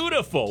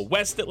beautiful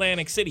West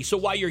Atlantic City. So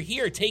while you're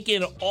here, take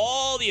in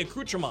all the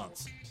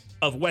accoutrements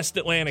of West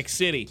Atlantic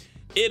City.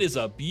 It is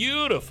a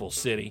beautiful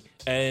city,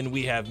 and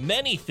we have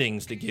many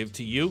things to give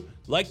to you,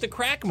 like the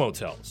crack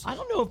motels. I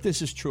don't know if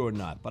this is true or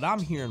not, but I'm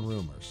hearing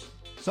rumors.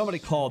 Somebody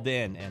called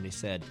in, and they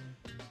said,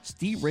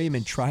 Steve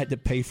Raymond tried to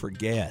pay for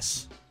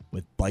gas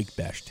with Bike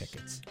Bash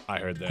tickets. I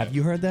heard that. Have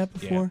you heard that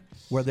before? Yeah.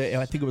 Where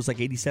I think it was like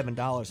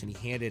 $87, and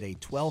he handed a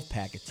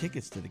 12-pack of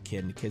tickets to the kid,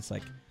 and the kid's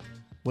like,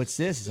 what's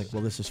this? He's like,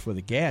 well, this is for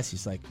the gas.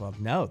 He's like, well,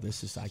 no,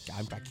 this is, I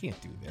can't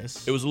do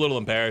this. It was a little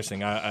embarrassing.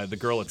 The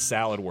girl at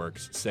Salad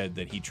Works said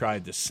that he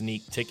tried to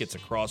sneak tickets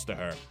across to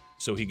her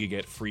so he could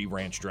get free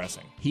ranch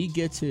dressing. He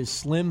gets his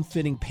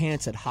slim-fitting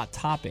pants at Hot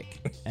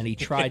Topic, and he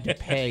tried to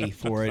pay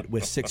for it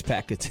with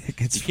 6-pack of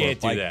tickets You for can't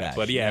do Bike that. Bash.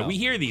 But yeah, No. we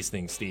hear these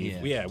things,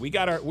 Steve. Yeah. Yeah, we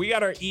got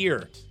our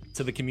ear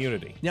to the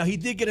community. Now, he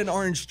did get an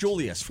Orange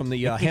Julius from the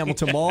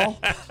Hamilton Mall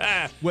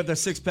with a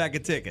 6-pack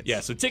of tickets. Yeah,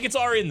 so tickets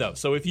are in, though.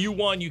 So if you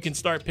won, you can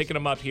start picking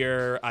them up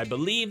here. I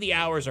believe the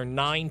hours are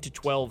 9 to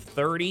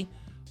 12:30.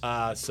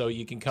 So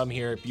you can come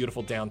here,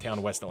 beautiful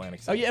downtown West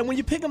Atlantic City. Oh, yeah, and when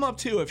you pick them up,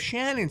 too, if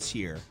Shannon's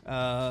here,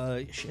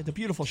 the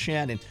beautiful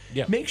Shannon,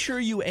 make sure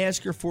you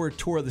ask her for a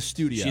tour of the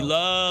studio. She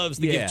loves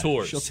to give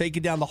tours. She'll take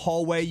you down the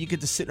hallway. You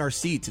get to sit in our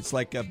seats. It's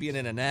like being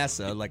in a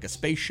NASA, like a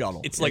space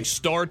shuttle. It's like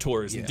Star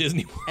Tours in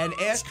Disney World. And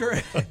ask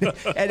her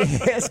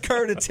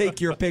to take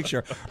your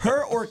picture.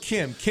 Her or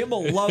Kim. Kim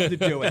will love to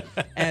do it.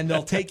 And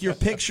they'll take your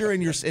picture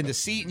in the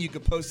seat, and you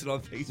can post it on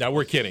Facebook. Now,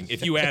 we're kidding.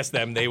 If you ask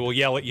them, they will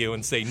yell at you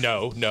and say,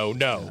 no, no,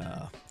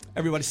 no.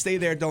 Everybody stay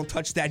there. Don't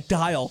touch that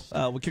dial.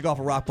 We'll kick off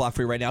a rock block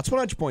for you right now. It's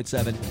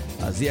 100.7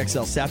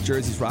 ZXL South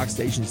Jersey's Rock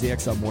Station,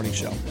 ZXL Morning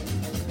Show.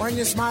 When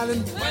you're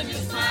smiling, when you're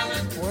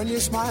smiling, when you're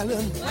smiling,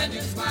 when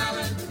you're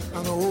smiling,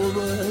 and the whole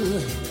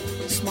world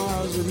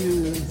smiles with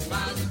you.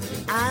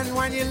 And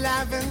when you're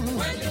laughing,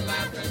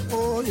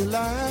 oh, you're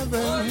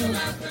laughing,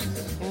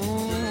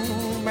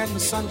 when the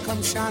sun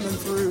comes shining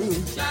through.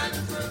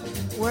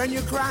 When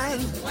you're crying,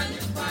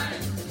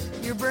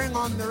 you bring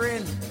on the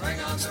rain.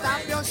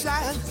 Stop your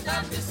sighing.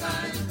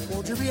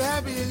 Won't you be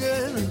happy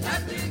again?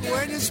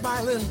 When you're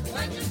smiling,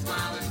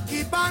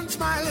 keep on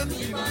smiling.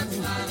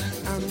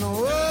 And the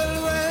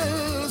world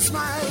will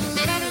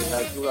smile.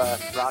 You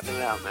rocking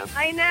it out, man.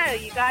 I know,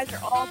 you guys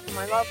are awesome.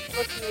 I love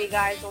listening to you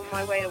guys on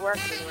my way to work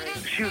in the morning.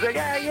 She was like,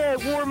 yeah,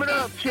 warm it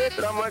up, Chip.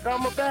 And I'm like,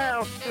 I'm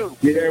about to.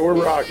 Yeah, we're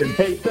rocking.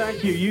 Hey,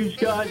 thank you. You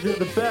guys are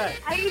the best.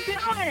 How you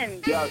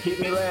doing? Yo, keep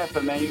me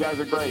laughing, man. You guys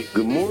are great.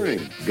 Good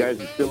morning. You guys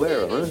are still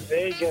there, huh?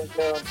 There you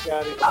go,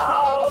 Scotty.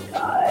 Oh,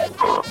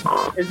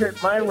 God. Is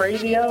it my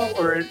radio,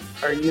 or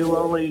are you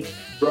only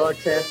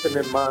broadcasting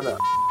in mono?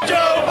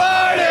 Joe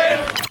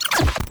Biden!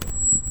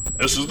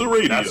 This is the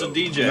radio. That's a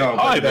DJ. No,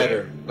 Hi,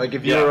 better. Like,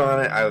 if you were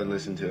on it, I would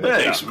listen to it.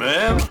 Thanks,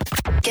 man.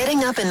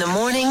 Getting up in the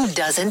morning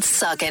doesn't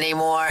suck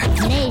anymore.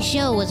 Today's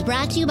show was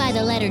brought to you by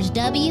the letters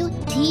W,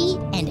 T,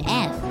 and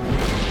F.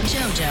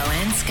 JoJo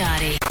and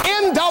Scotty.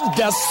 End of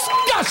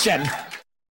discussion.